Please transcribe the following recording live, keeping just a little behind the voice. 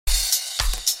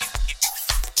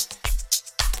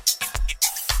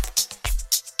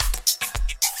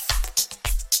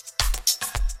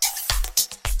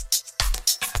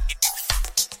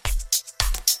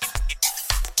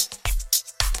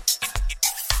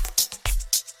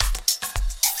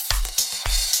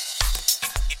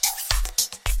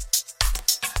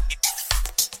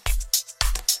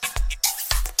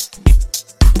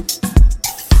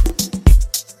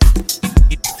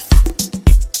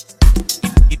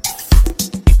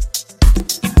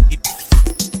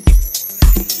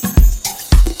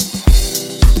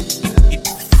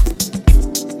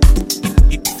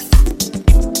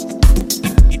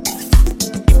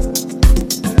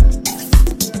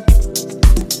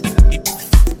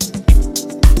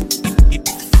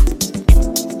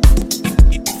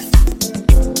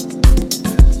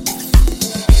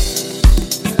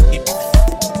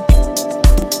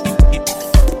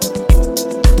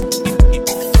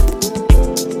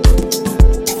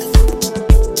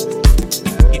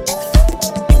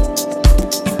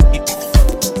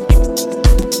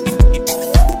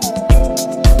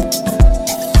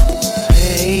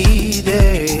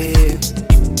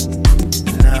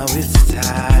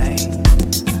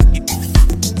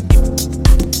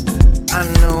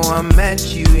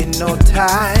no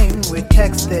time. We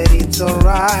texted, it's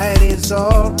alright, it's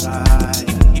alright.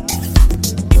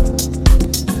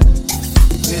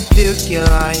 With you, girl,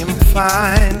 I am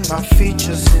fine. My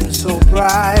features seem so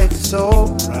bright, so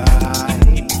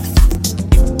bright.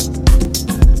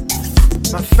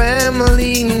 My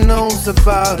family knows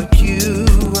about you.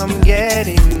 I'm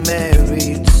getting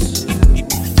married soon.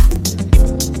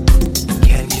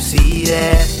 Can you see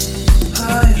that? I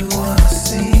wanna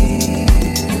see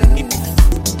you.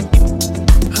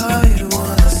 I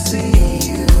wanna see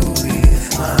you with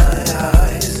my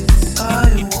eyes. I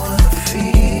wanna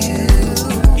feel.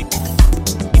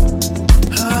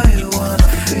 I wanna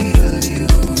feel you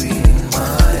in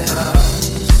my arms.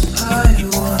 I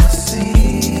wanna see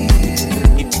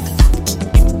you.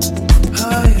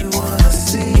 I wanna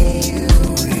see you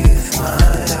with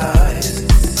my eyes.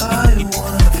 I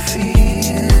wanna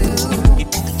feel.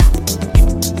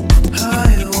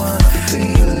 I wanna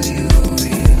feel you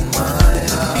in my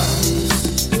arms.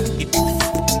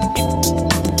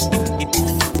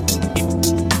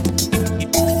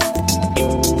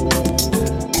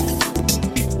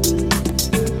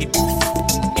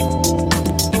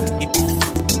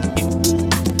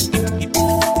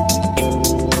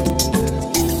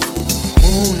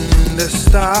 Moon, the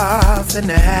stars in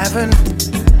the heaven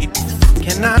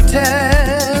cannot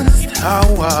test how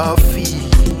I feel.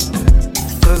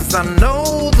 'Cause I know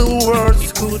the words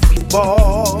could be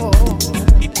bought.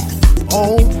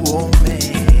 Oh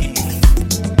woman,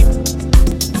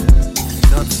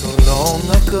 not so long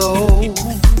ago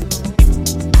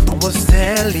I was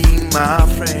telling my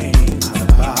friends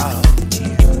about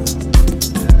you.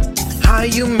 How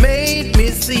you made me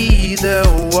see the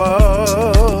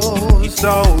world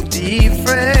so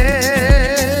different.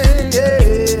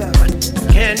 Yeah.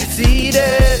 Can you see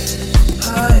that?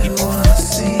 I wanna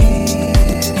see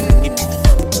you.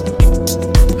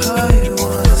 I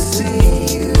wanna see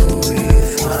you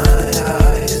with my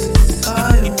eyes.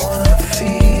 I wanna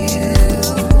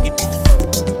feel.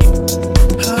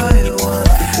 I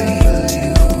wanna feel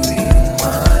you in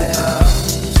my arms.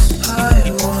 I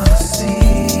wanna see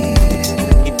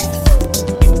you.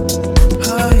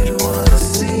 I wanna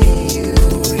see you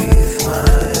with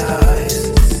my eyes.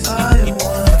 I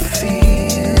wanna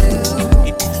feel.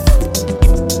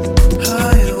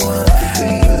 I wanna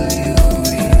feel you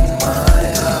in my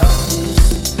arms.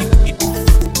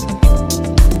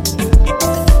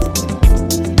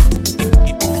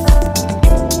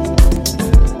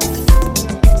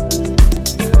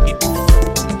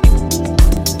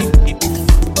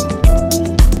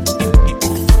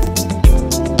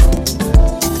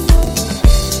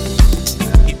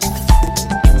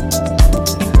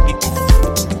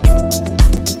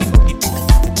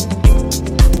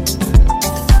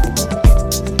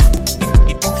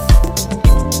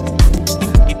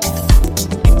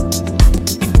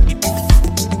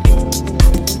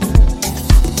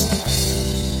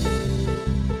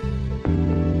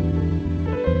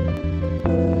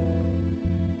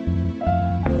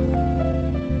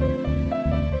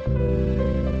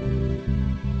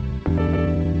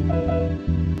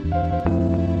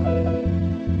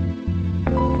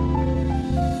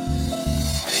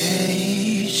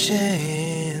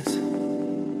 Patience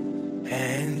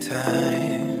and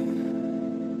time.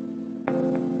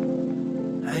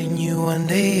 I knew one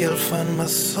day I'll find my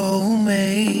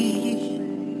soulmate.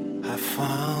 I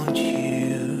found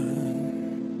you.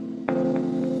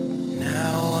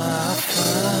 Now I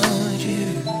found you.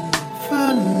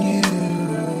 Found you.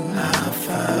 I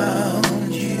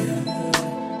found you.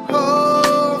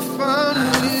 Oh, found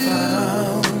you.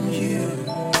 Found you.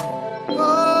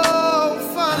 Oh,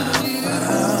 found you.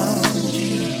 Found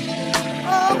you.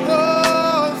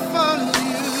 Oh, found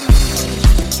you.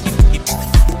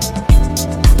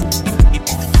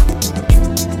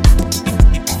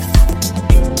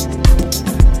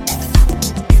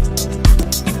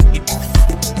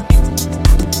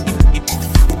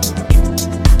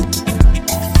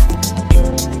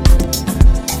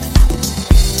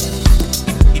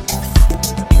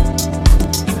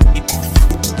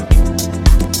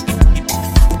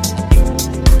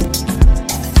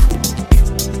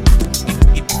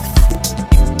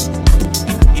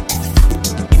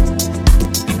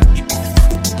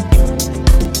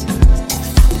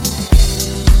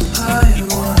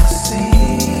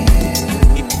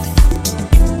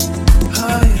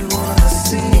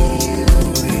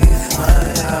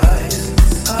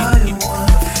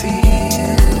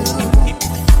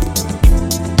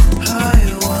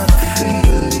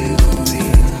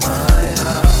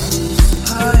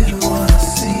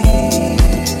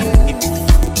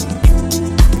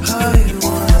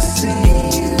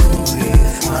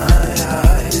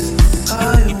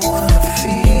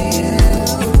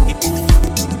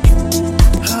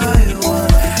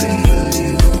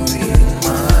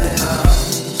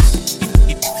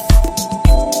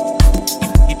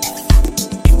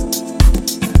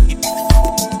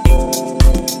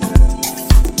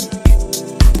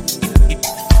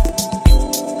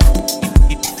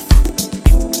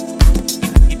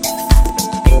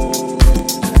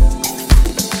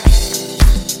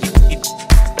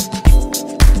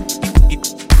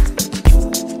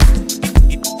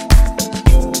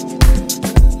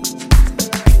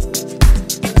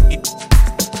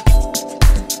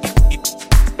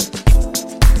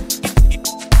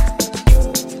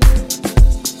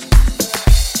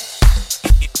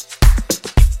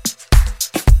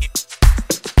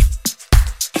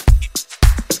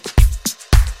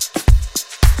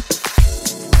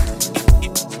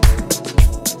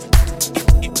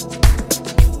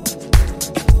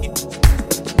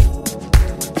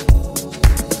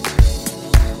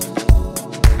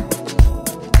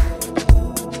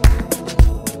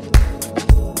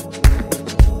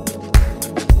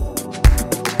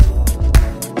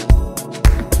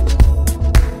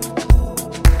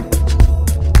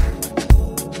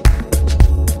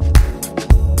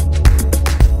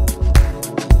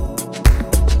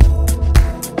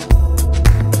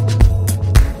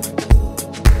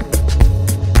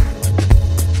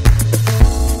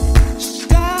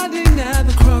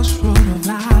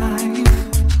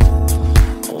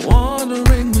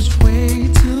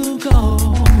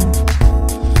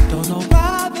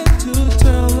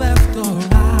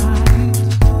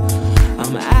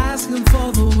 asking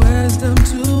for the wisdom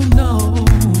to know.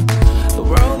 The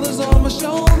world is on my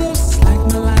shoulders, like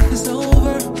my life is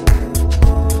over.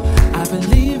 I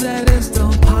believe that it's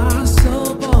still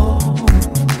possible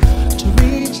to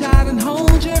reach out and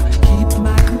hold you, keep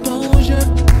my composure.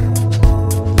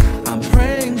 I'm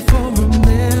praying for a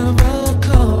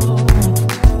miracle.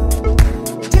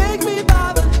 Take me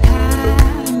by the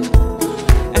hand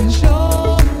and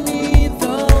show me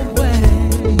the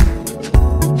way.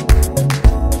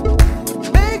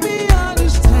 Make me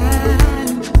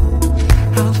understand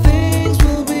how things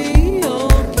will be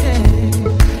okay.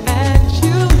 And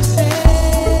you say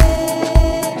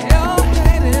your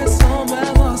head is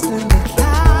somewhere lost in the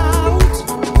clouds.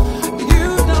 You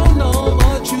don't know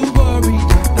what you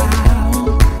worried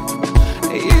about.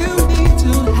 You need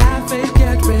to have faith,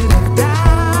 get rid of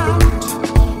doubt.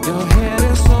 Your head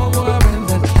is somewhere in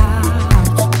the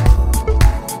clouds.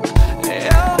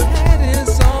 Your head is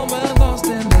somewhere lost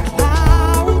in the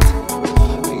clouds.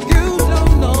 You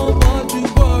don't know what you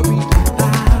worried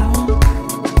about.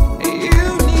 You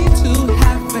need to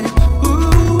have faith.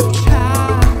 Ooh,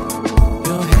 child.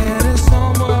 Your head is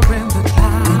somewhere in the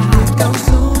clouds. It goes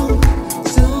zoom,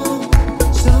 zoom,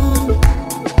 zoom.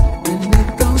 And it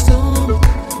goes zoom,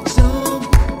 zoom,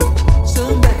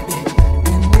 zoom, baby.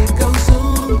 And it goes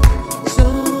zoom,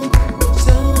 zoom,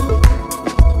 zoom.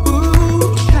 Ooh,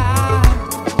 child.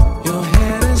 Your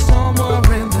head is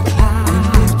somewhere in the clouds.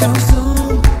 And it goes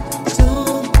zoom,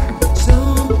 zoom,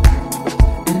 zoom.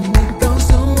 And it goes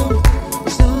zoom,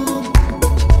 zoom,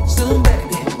 zoom,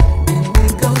 baby. And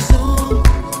it goes zoom,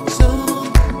 zoom,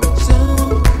 zoom.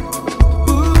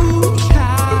 Ooh,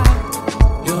 child.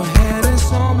 Your head is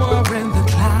somewhere in the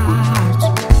clouds.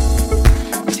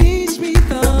 Teach me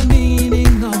the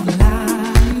meaning of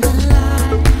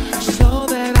life, so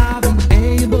that I'll be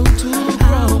able to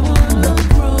grow.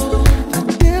 The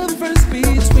difference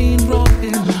between wrong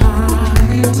and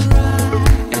right.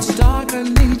 It's dark, I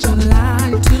need your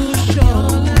light to show.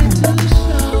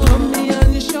 Put me on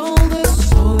your shoulders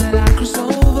so that I cross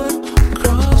over.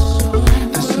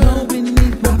 The snow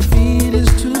beneath my feet is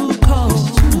too cold.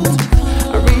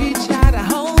 I reach out, I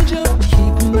hold you,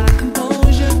 keep my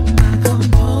composure.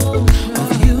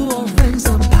 With you, all things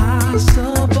are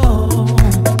possible.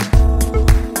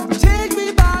 Take me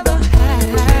by the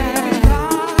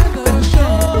hand and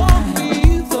show me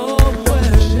the way.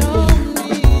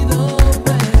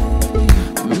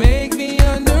 Make me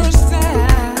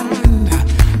understand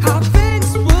how things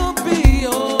will be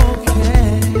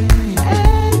okay.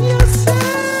 And you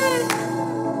say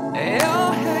your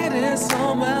head is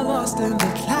somewhere lost in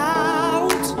the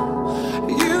clouds.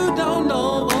 You don't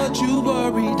know what you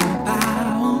worried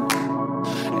about.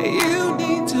 You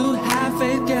need to have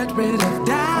faith, get rid of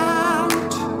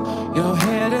doubt. Your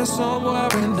head is somewhere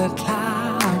in the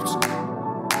clouds.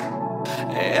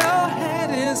 Your head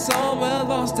is somewhere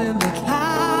lost in the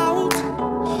clouds.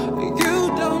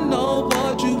 You don't know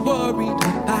what you worried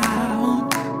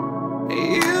about.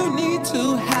 You need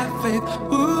to have faith.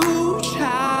 Ooh,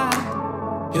 child.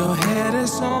 Your head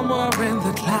is somewhere in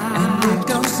the clouds. And it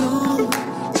goes zoom,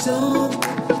 zoom,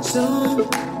 zoom.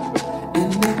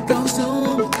 And it goes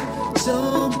zoom,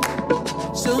 zoom,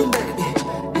 zoom, baby.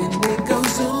 And it goes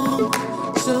zoom,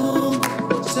 zoom,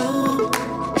 zoom.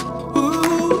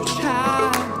 Ooh,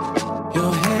 child.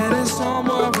 Your head is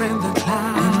somewhere in the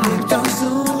clouds. And it goes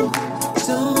zoom,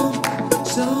 zoom,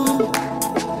 zoom.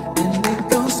 And it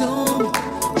goes zoom,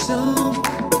 zoom,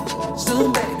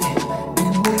 zoom, baby.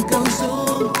 And it goes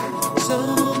zoom,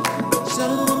 zoom,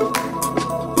 zoom.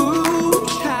 Ooh,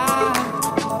 child.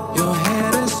 Your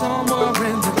head is somewhere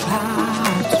in the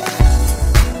clouds.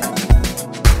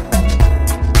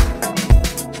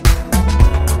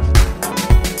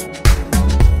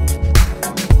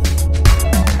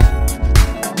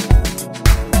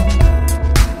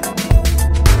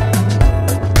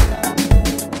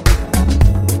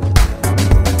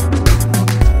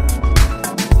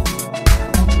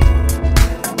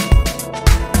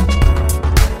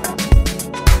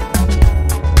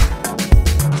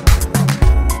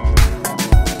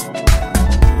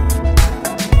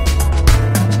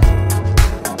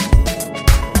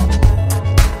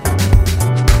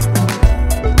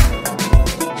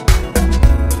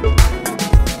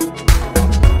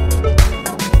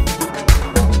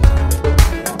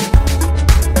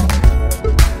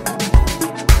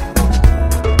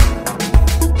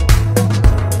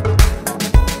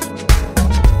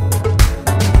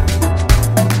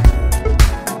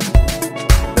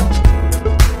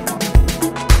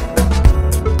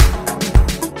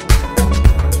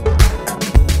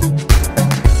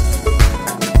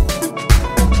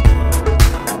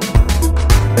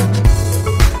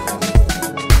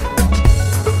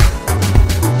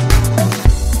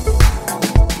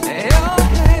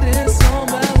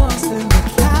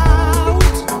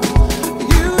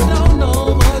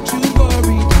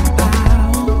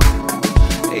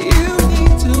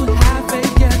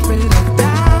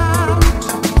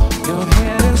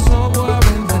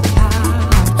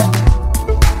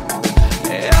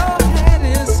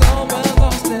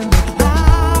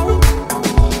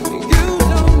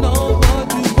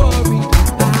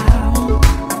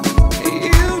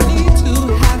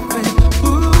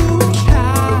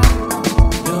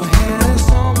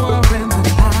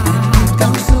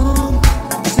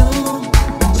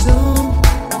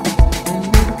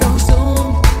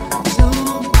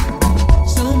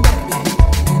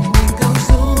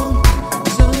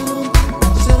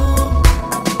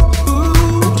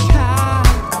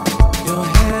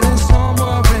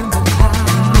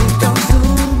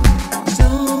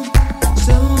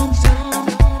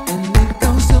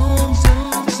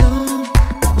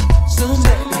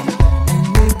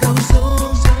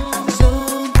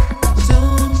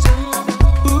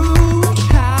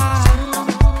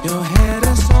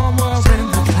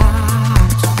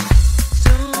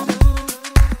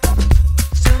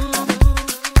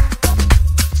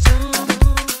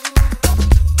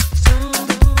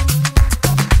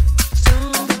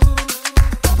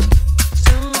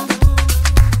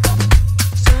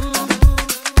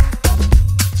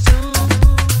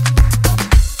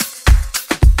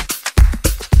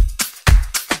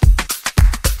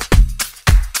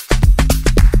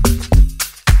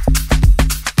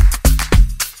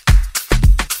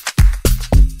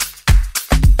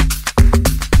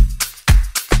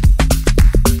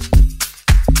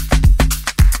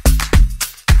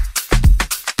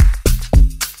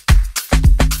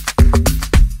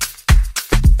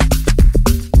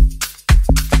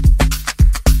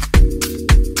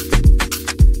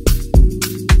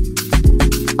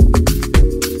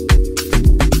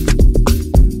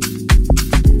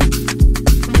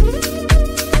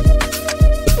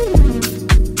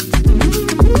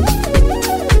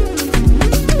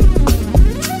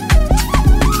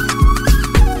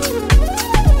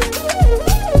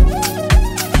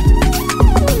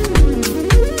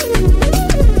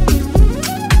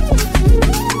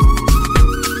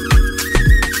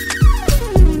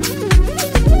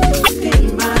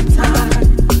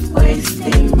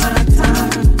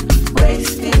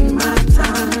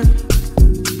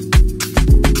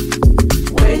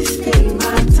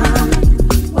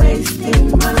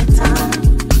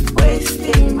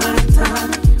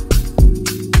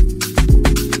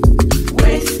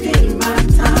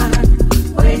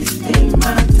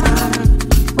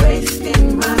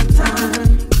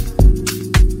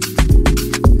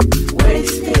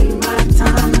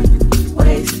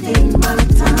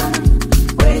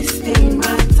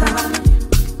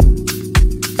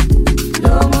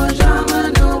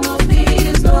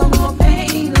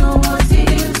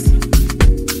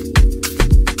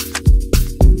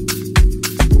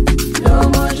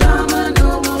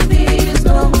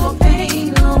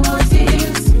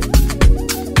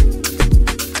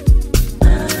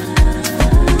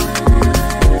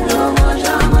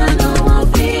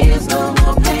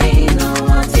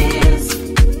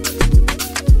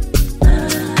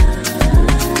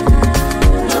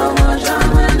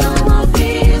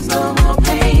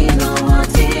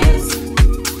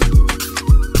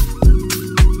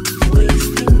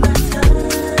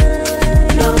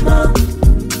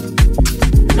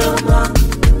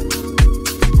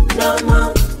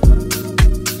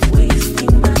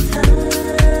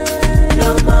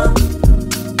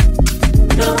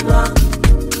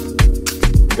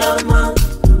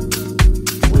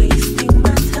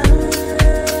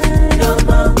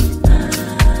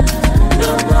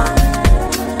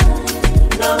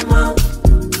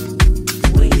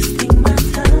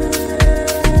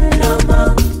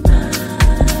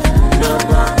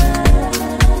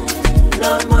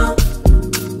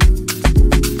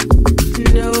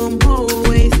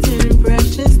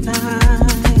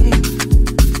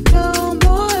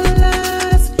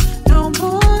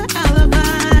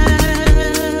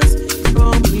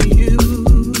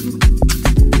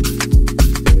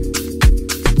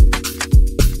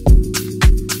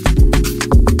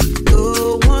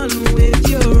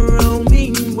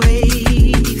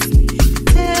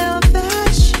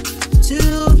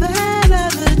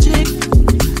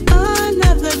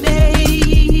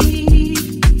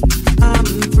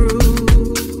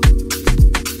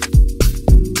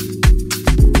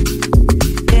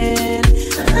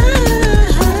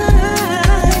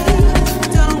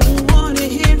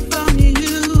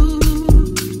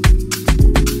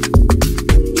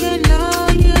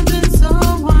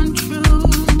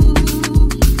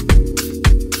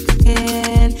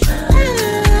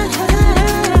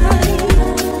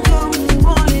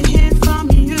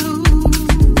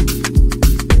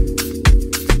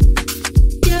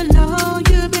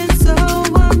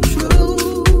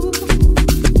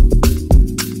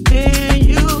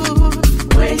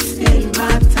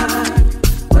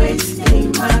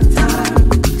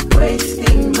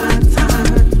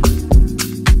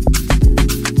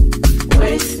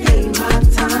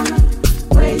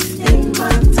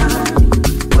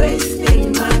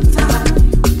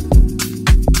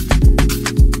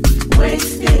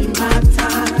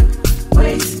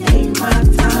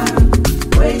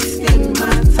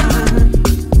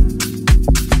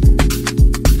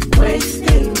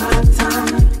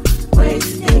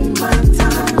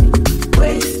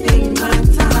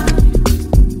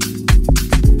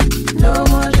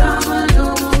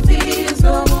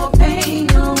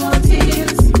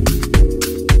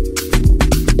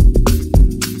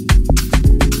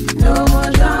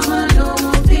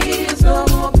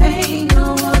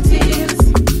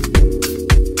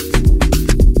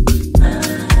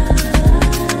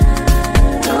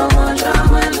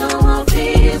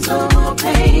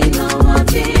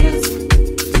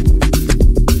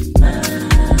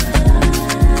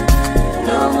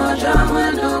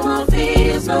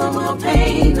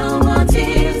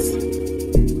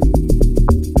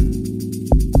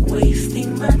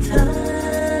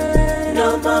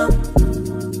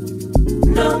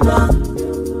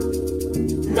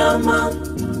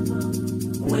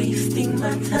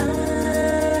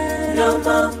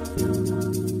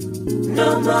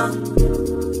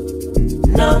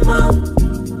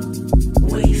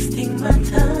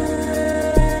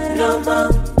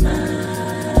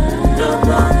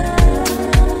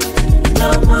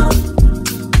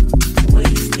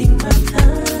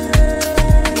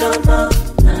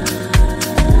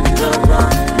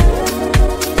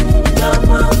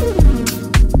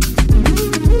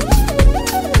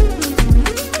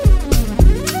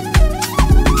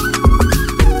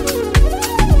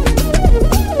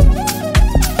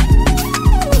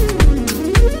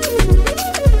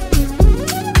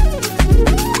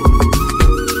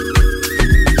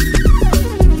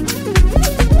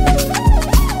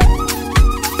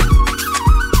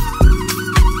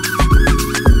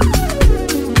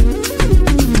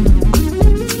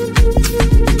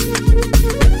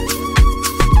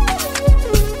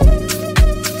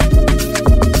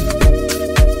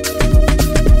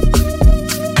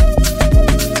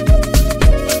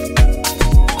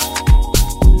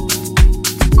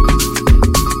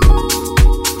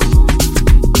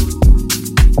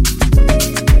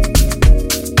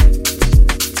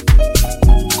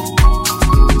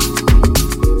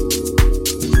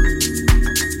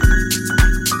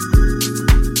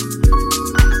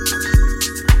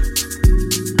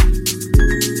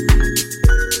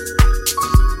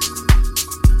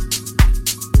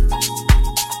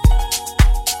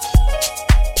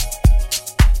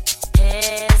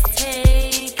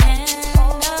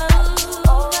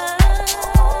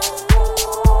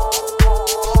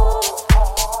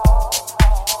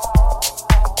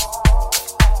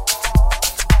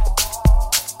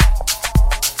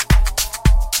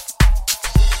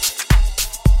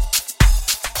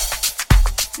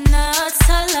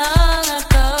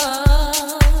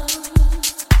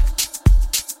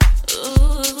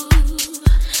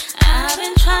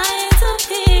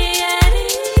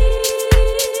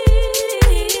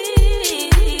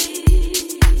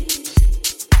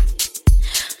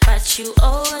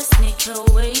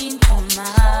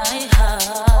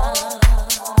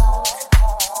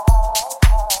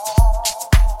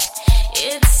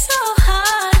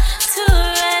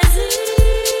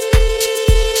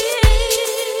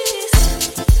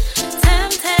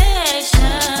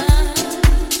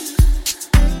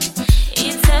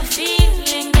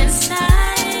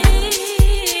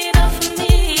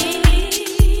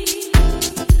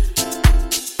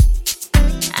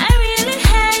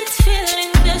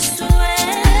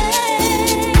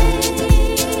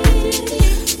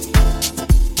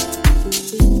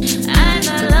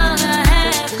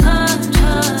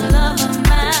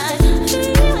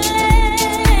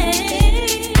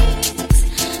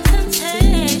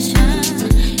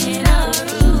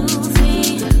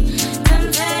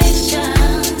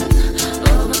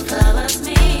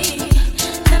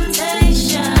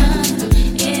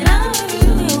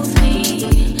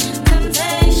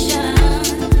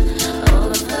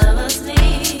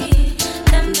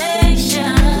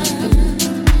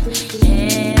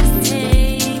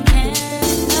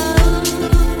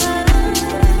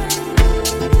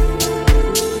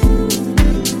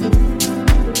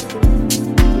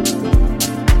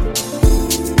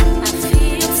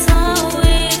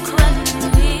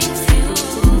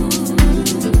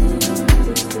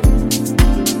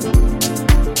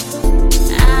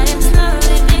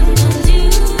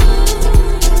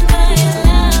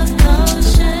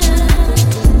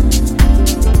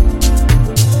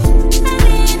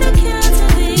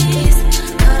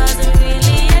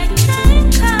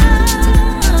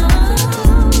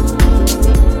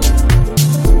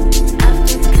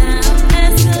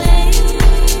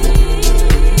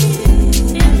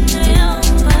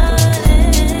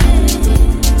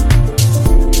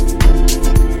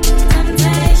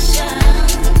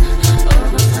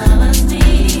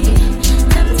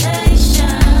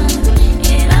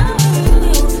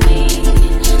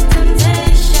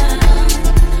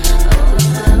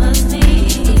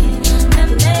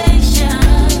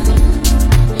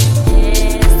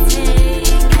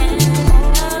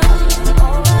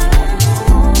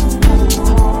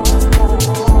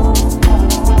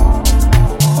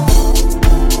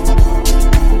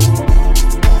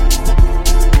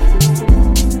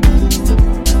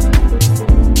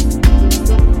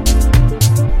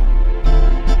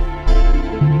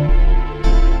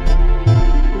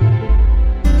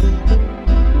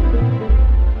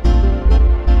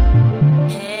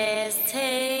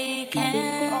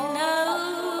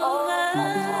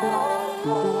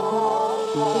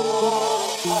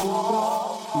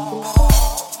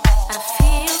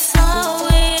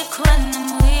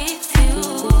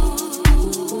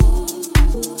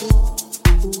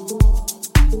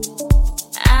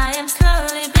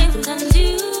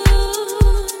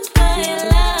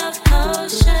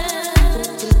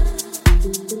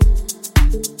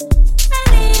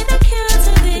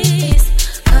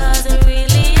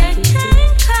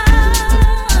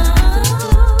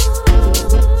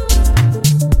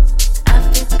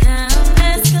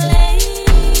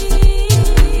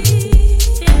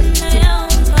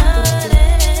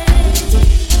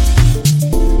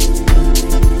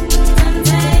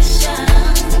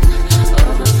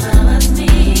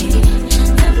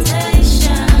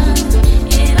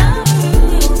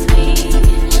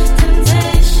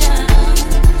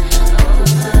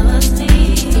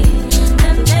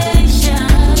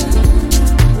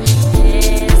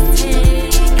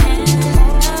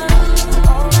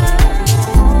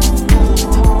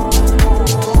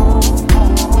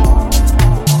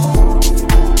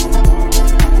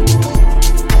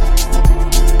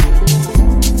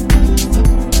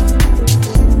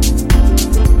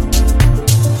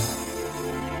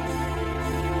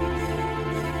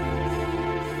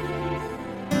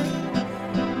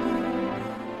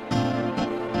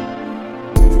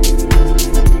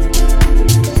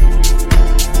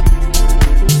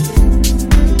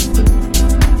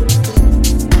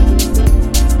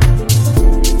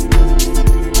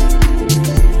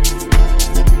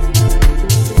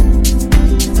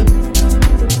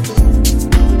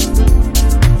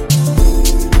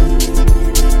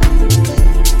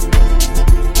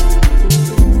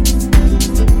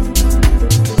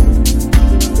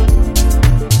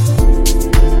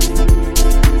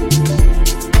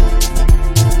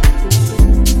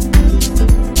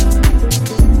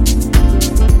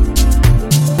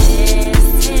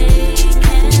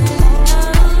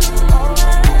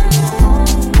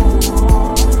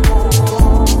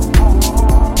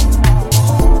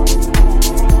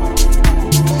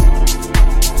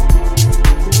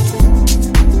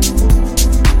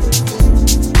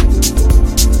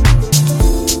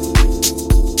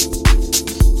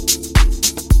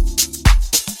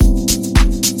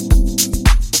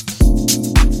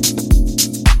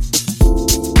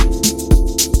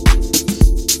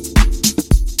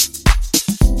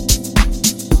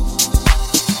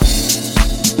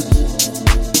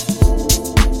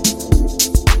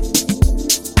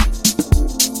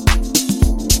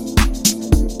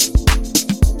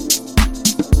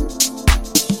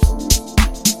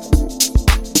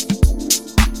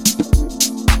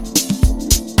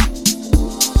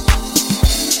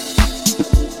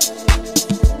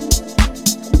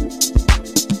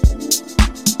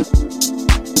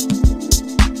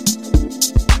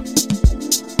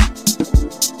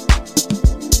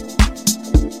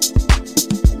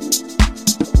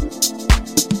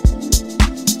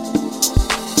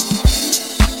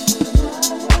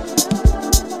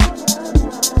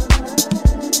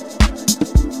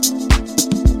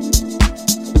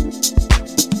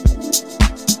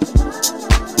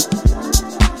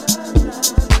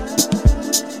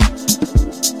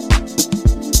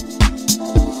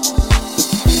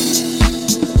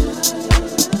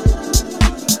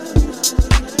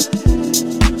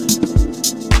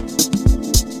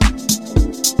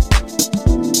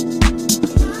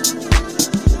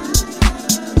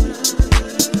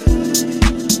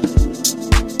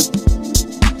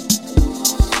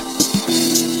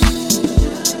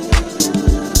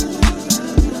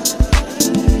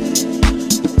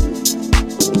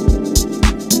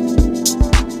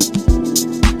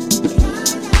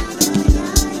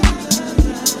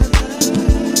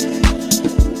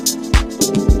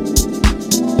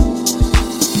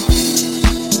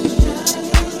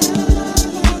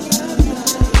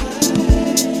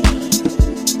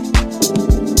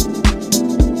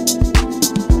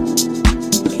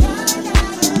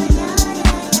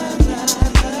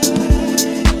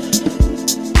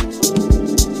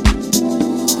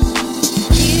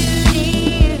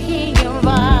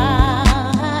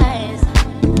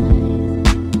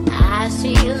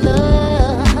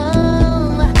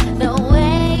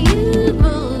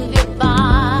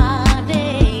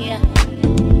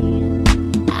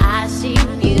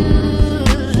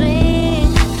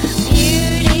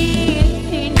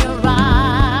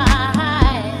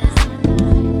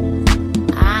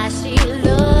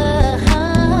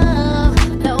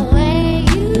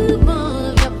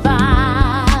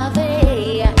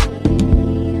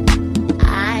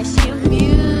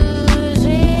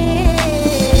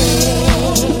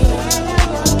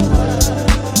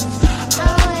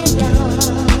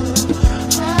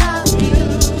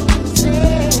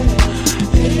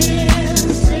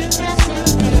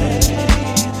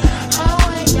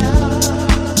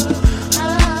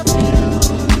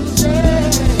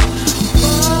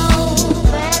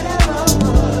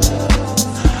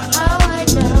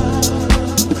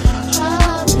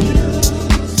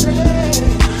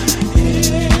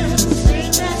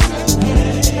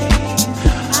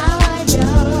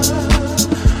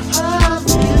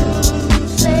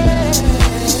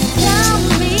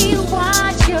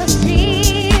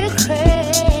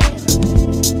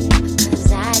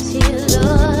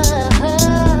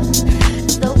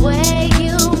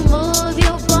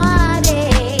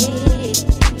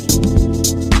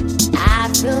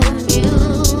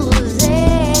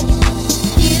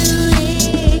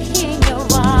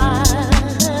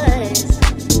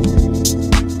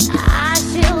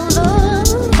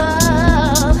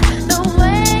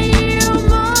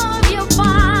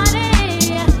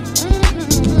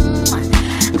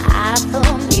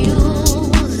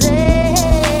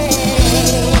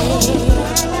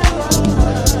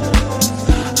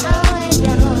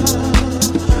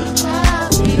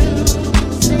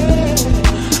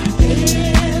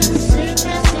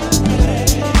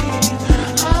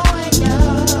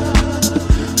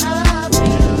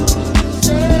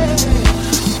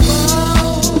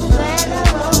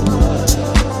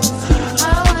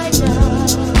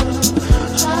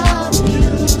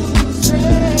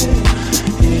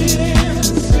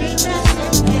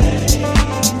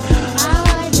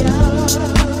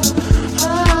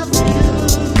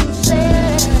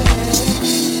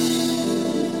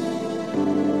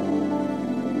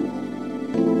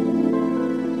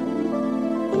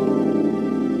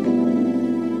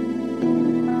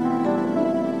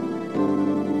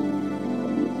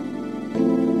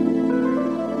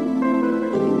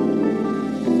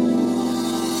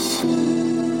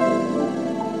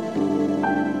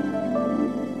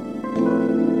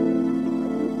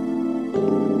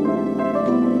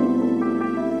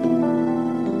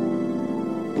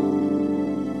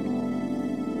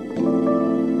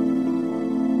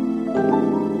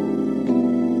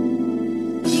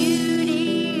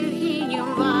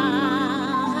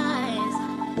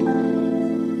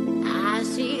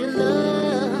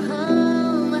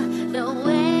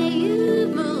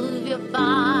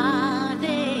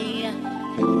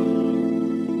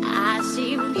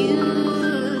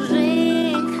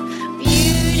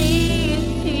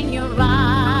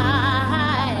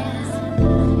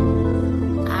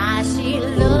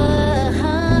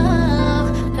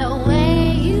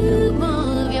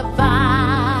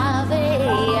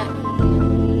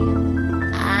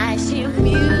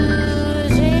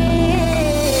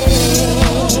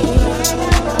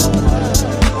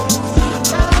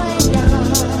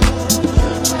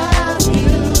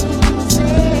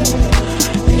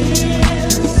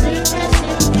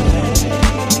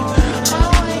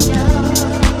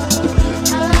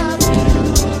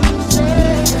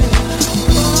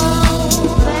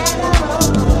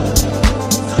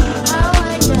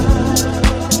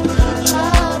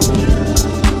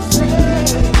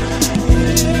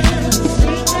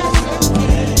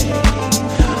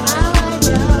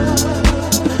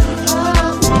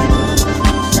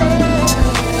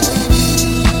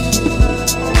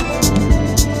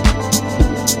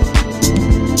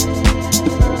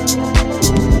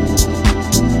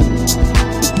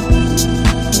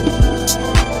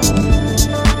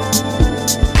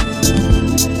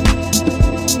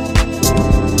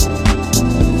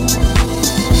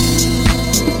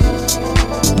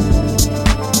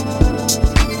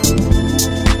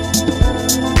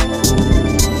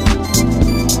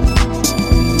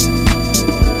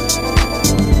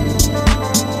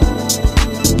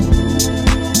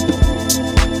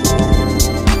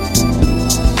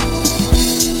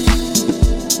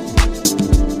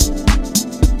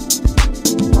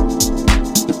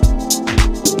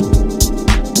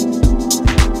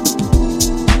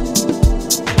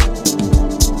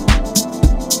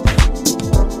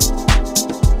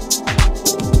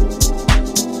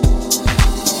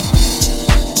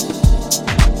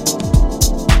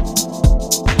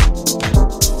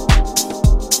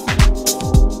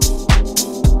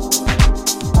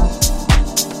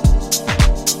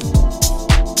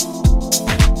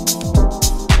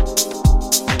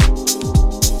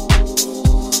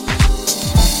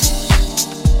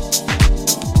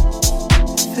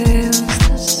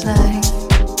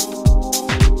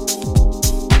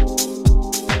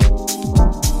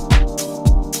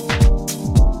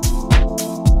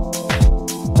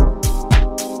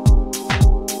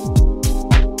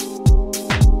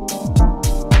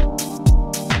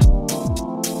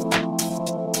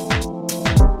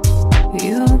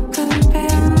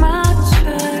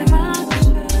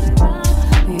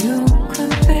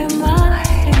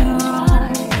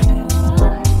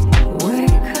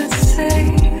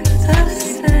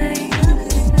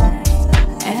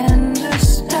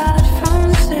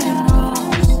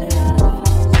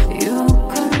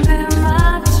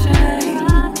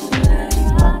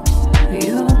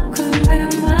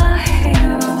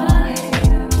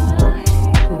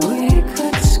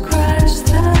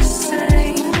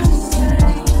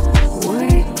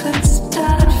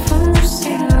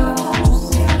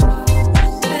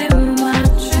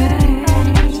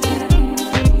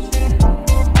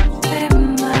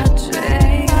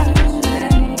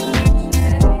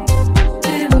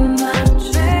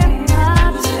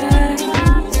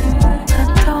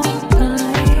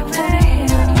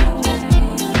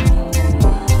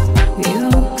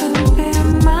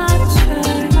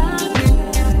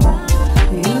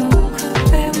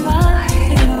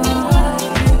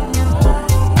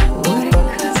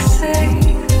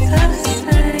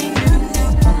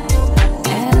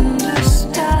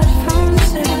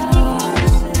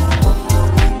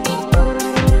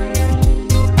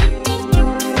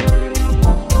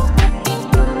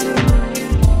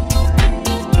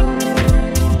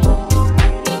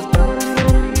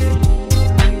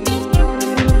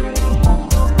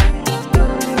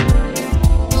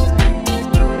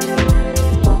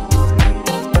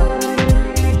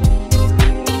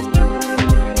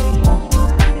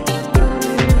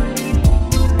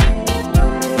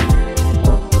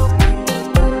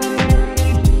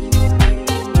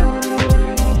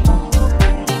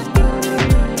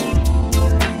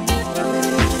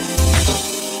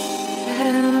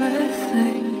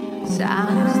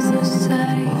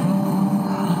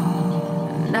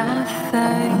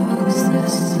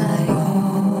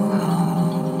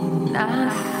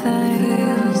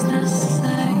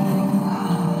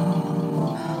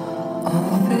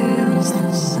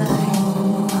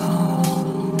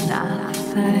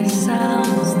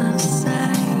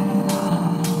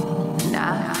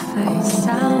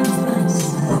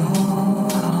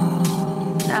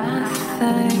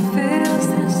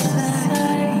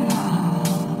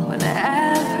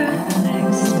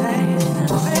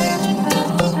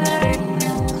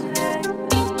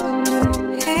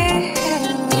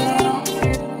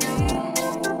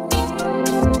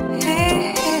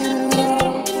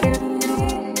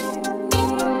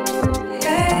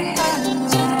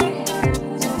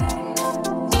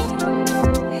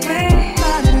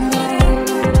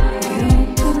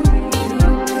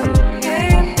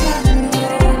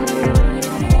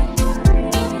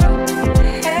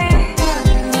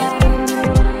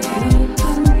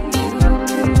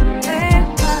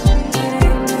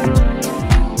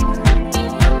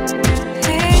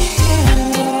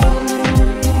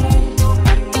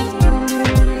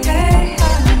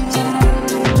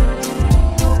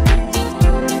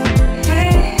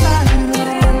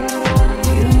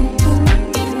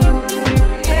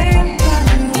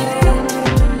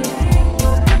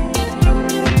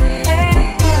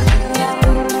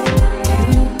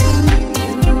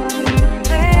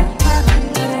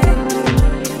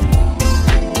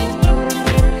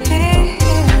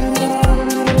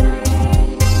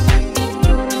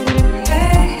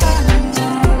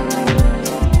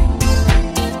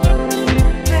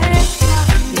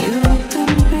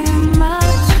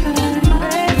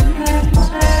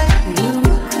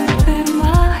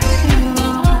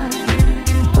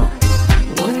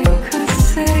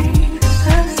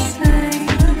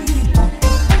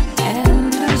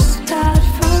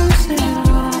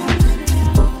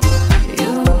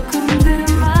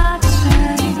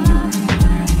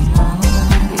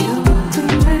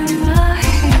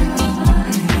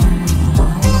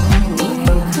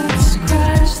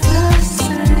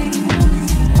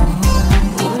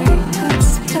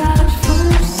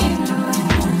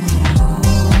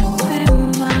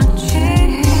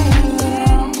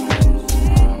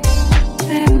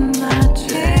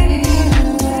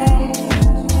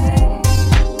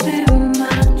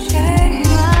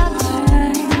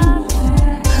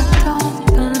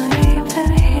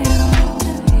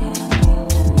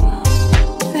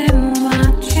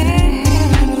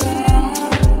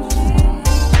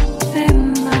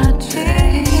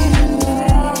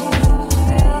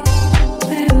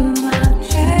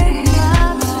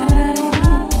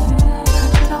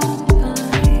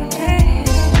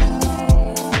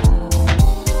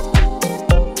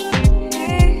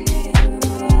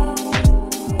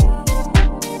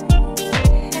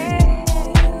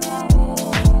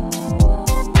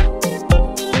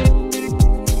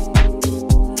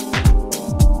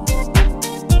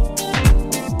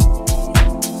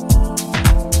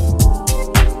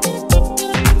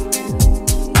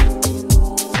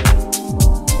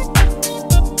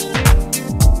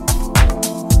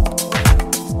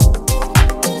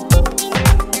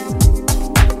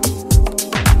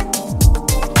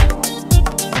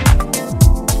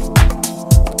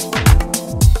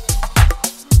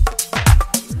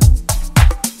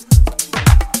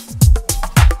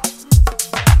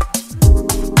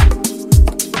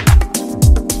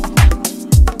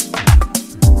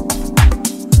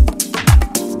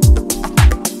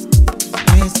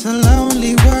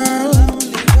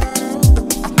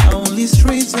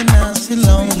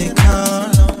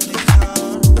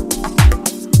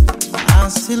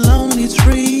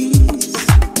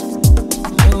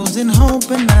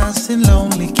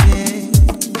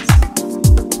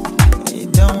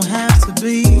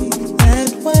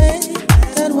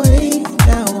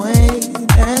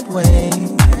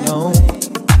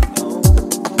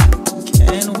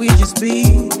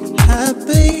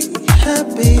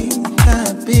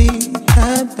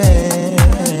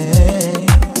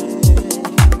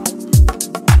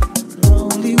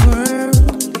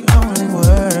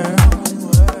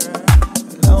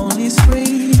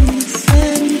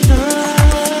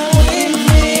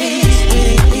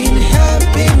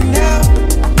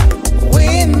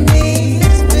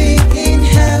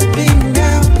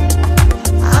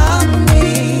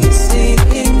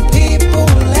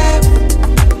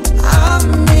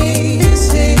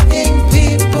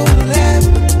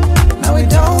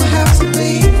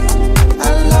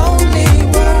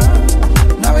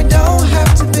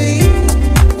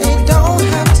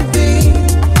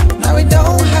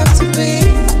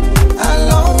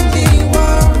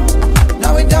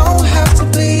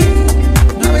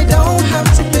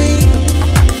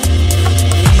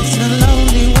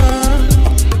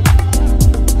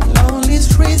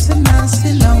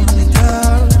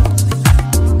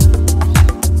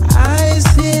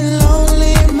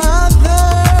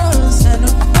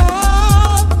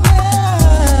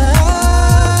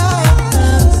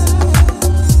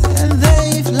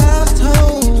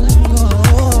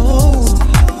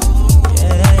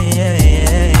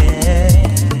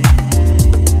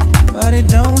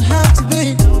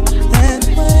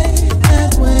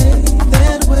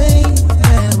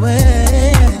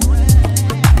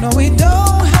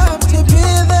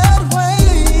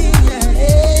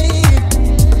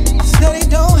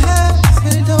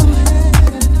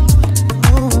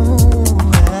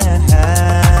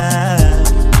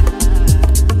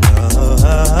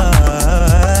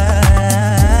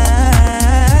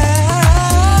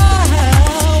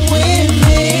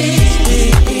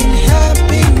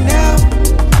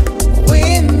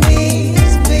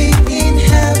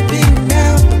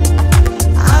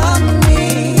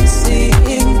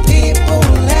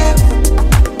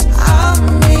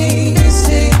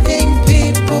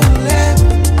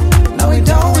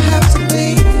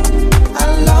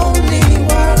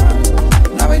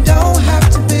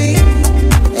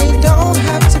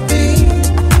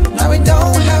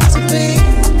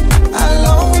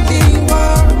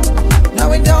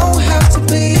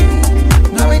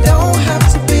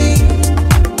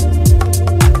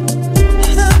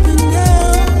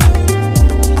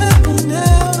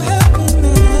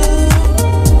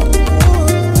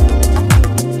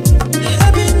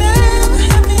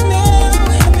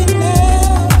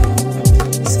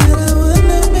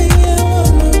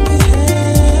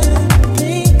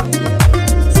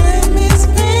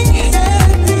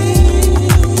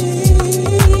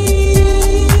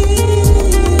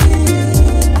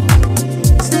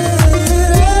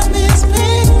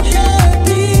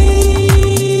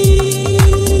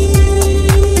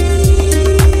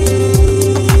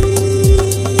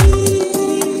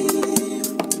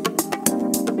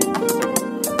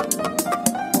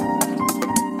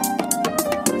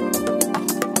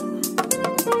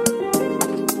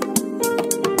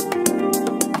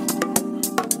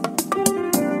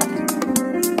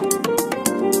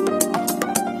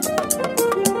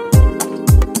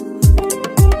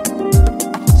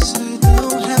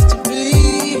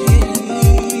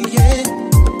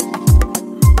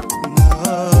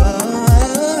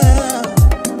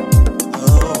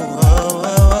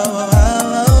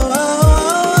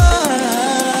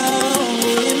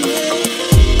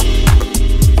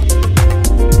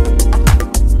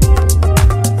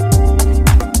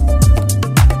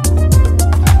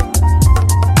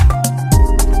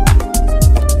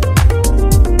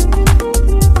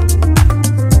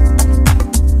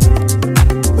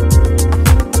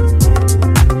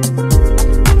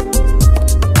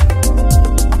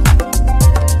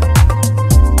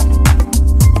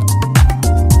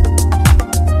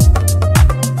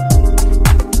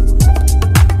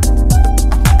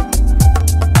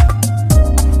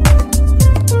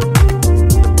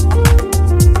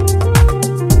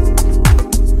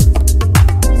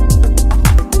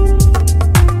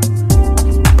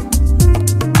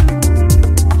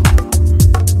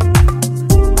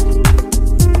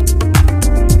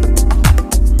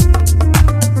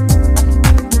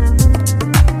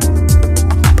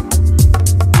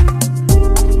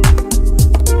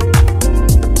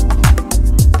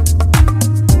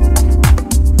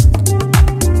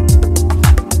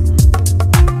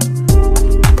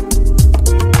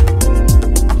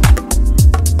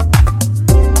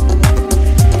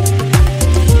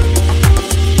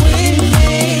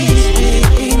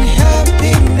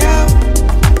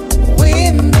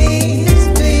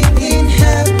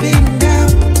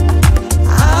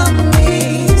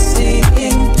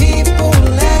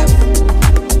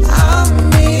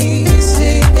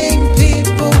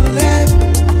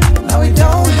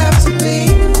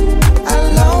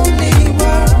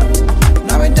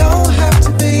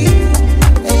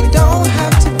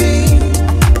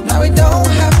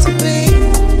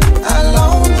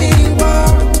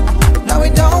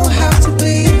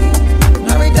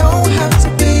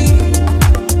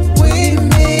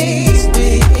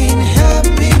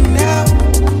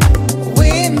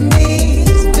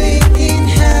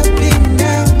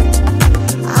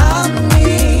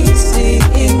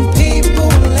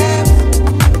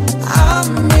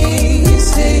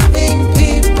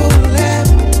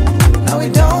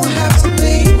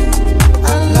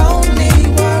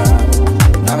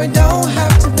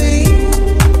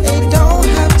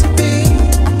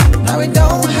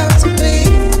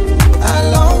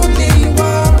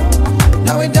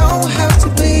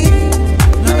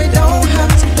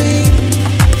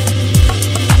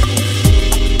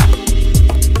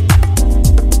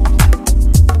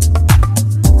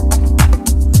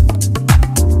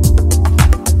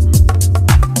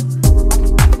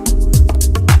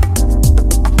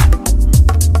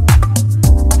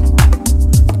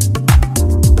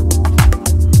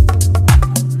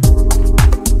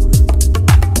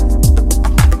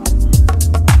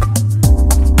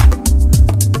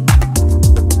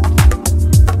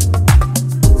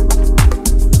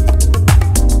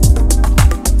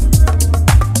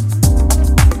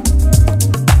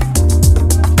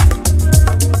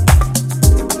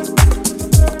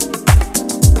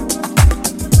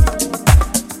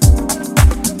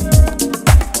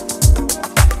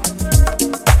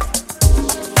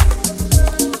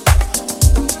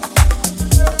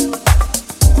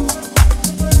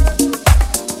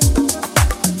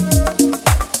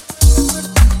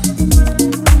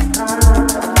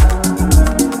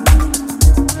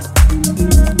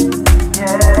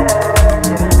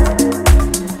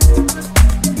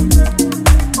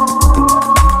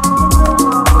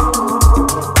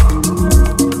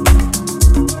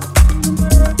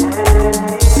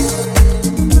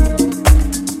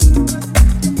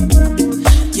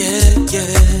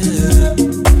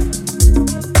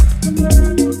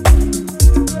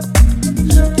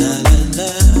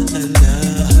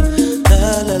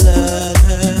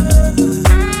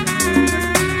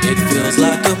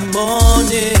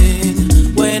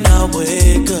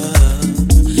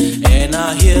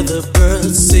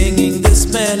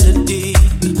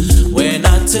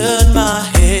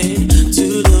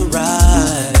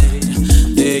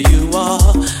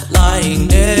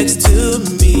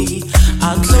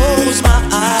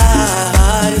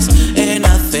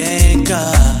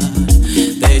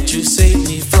 you saved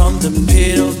me from the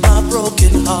pit of my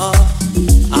broken heart.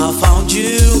 I found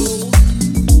you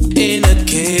in a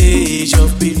cage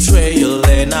of betrayal,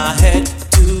 and I had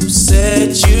to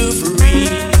set you free.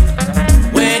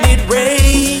 When it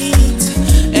rains,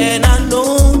 and I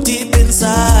know deep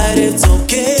inside it's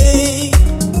okay,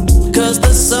 'cause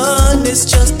the sun is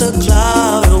just a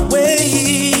cloud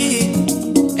away,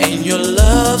 and your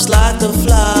love's like the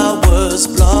flowers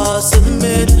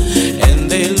blossoming, and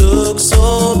they look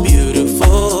so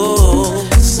beautiful.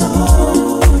 So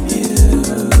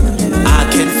beautiful. I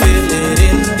can feel it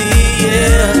in the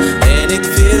air, and it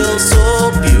feels so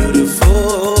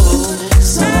beautiful.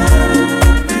 So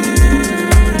beautiful.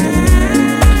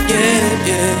 Yeah,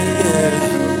 yeah, yeah.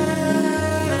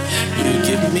 You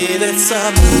give me that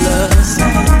summer love.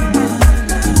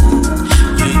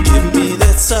 You give me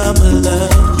that summer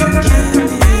love.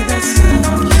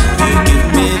 You give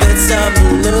me that summer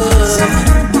love.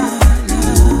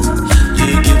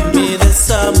 You give me that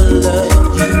summer love.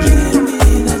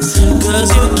 'Cause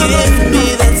you give me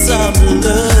that summer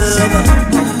love.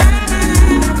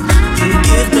 You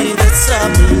give me that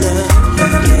summer love.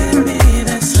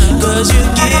 'Cause you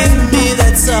give me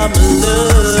that summer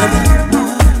love.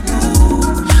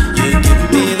 You give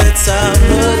me that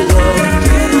summer love.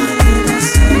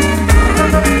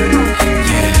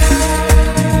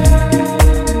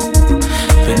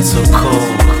 Been so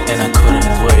cold, and I couldn't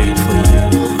wait for you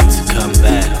to come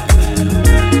back.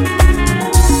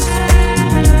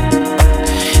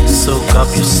 Soak up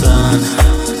your sun,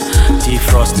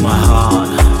 defrost my heart,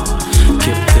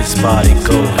 keep this body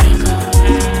going.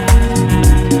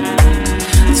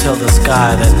 Tell the sky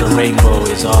that the rainbow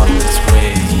is on its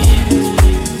way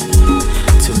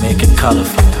to make it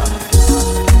colorful.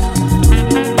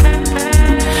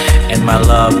 And my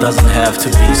love doesn't have to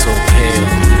be so pale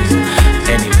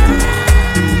anymore.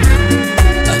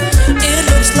 It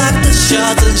looks like the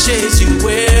shards and shades you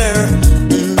wear,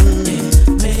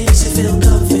 makes you feel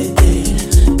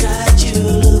confident, got you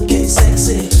looking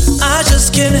sexy. I just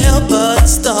can't help but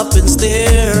stop and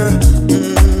stare.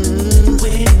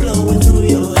 Wind blowing through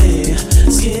your hair,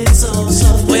 skin so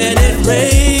soft when it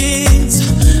rains,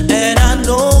 and I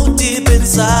know deep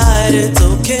inside it's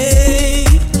okay,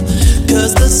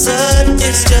 'cause the sun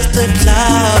is just a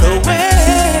cloud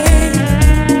away,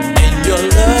 and your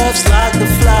love's like the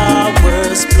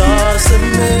flowers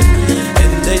blossoming,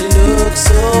 and they look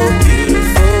so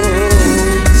beautiful.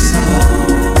 So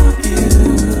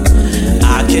beautiful.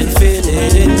 I can feel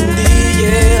it in the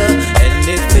air, and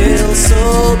it feels so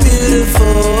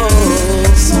beautiful.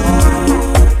 So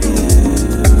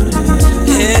beautiful.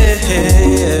 Yeah,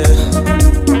 yeah.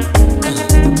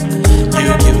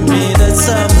 You give me that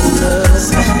summer love.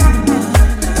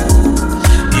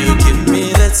 You give me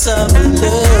that summer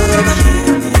love.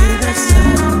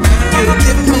 You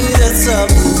give me that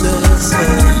summer love.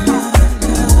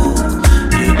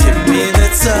 You give me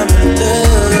that summer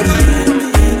love.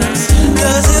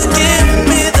 'Cause you give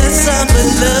me that summer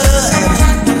love.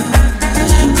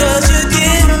 'Cause you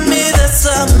give me that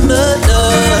summer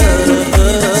love.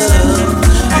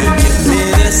 You give me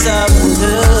that summer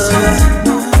love.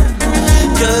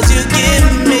 'Cause you give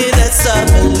me that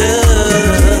summer love.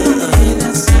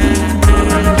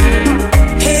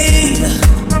 Hey,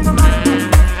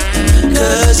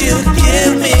 'cause you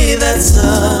give me that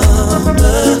summer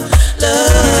love.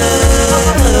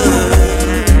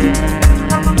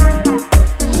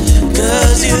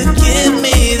 'Cause you give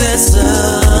me that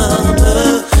summer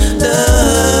love.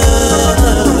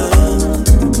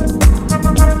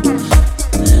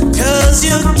 'Cause you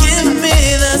give me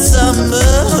that summer.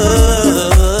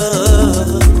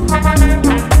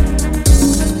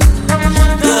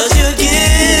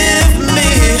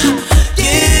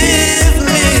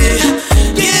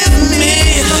 Give me,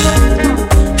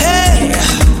 hey,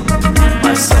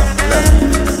 my summer.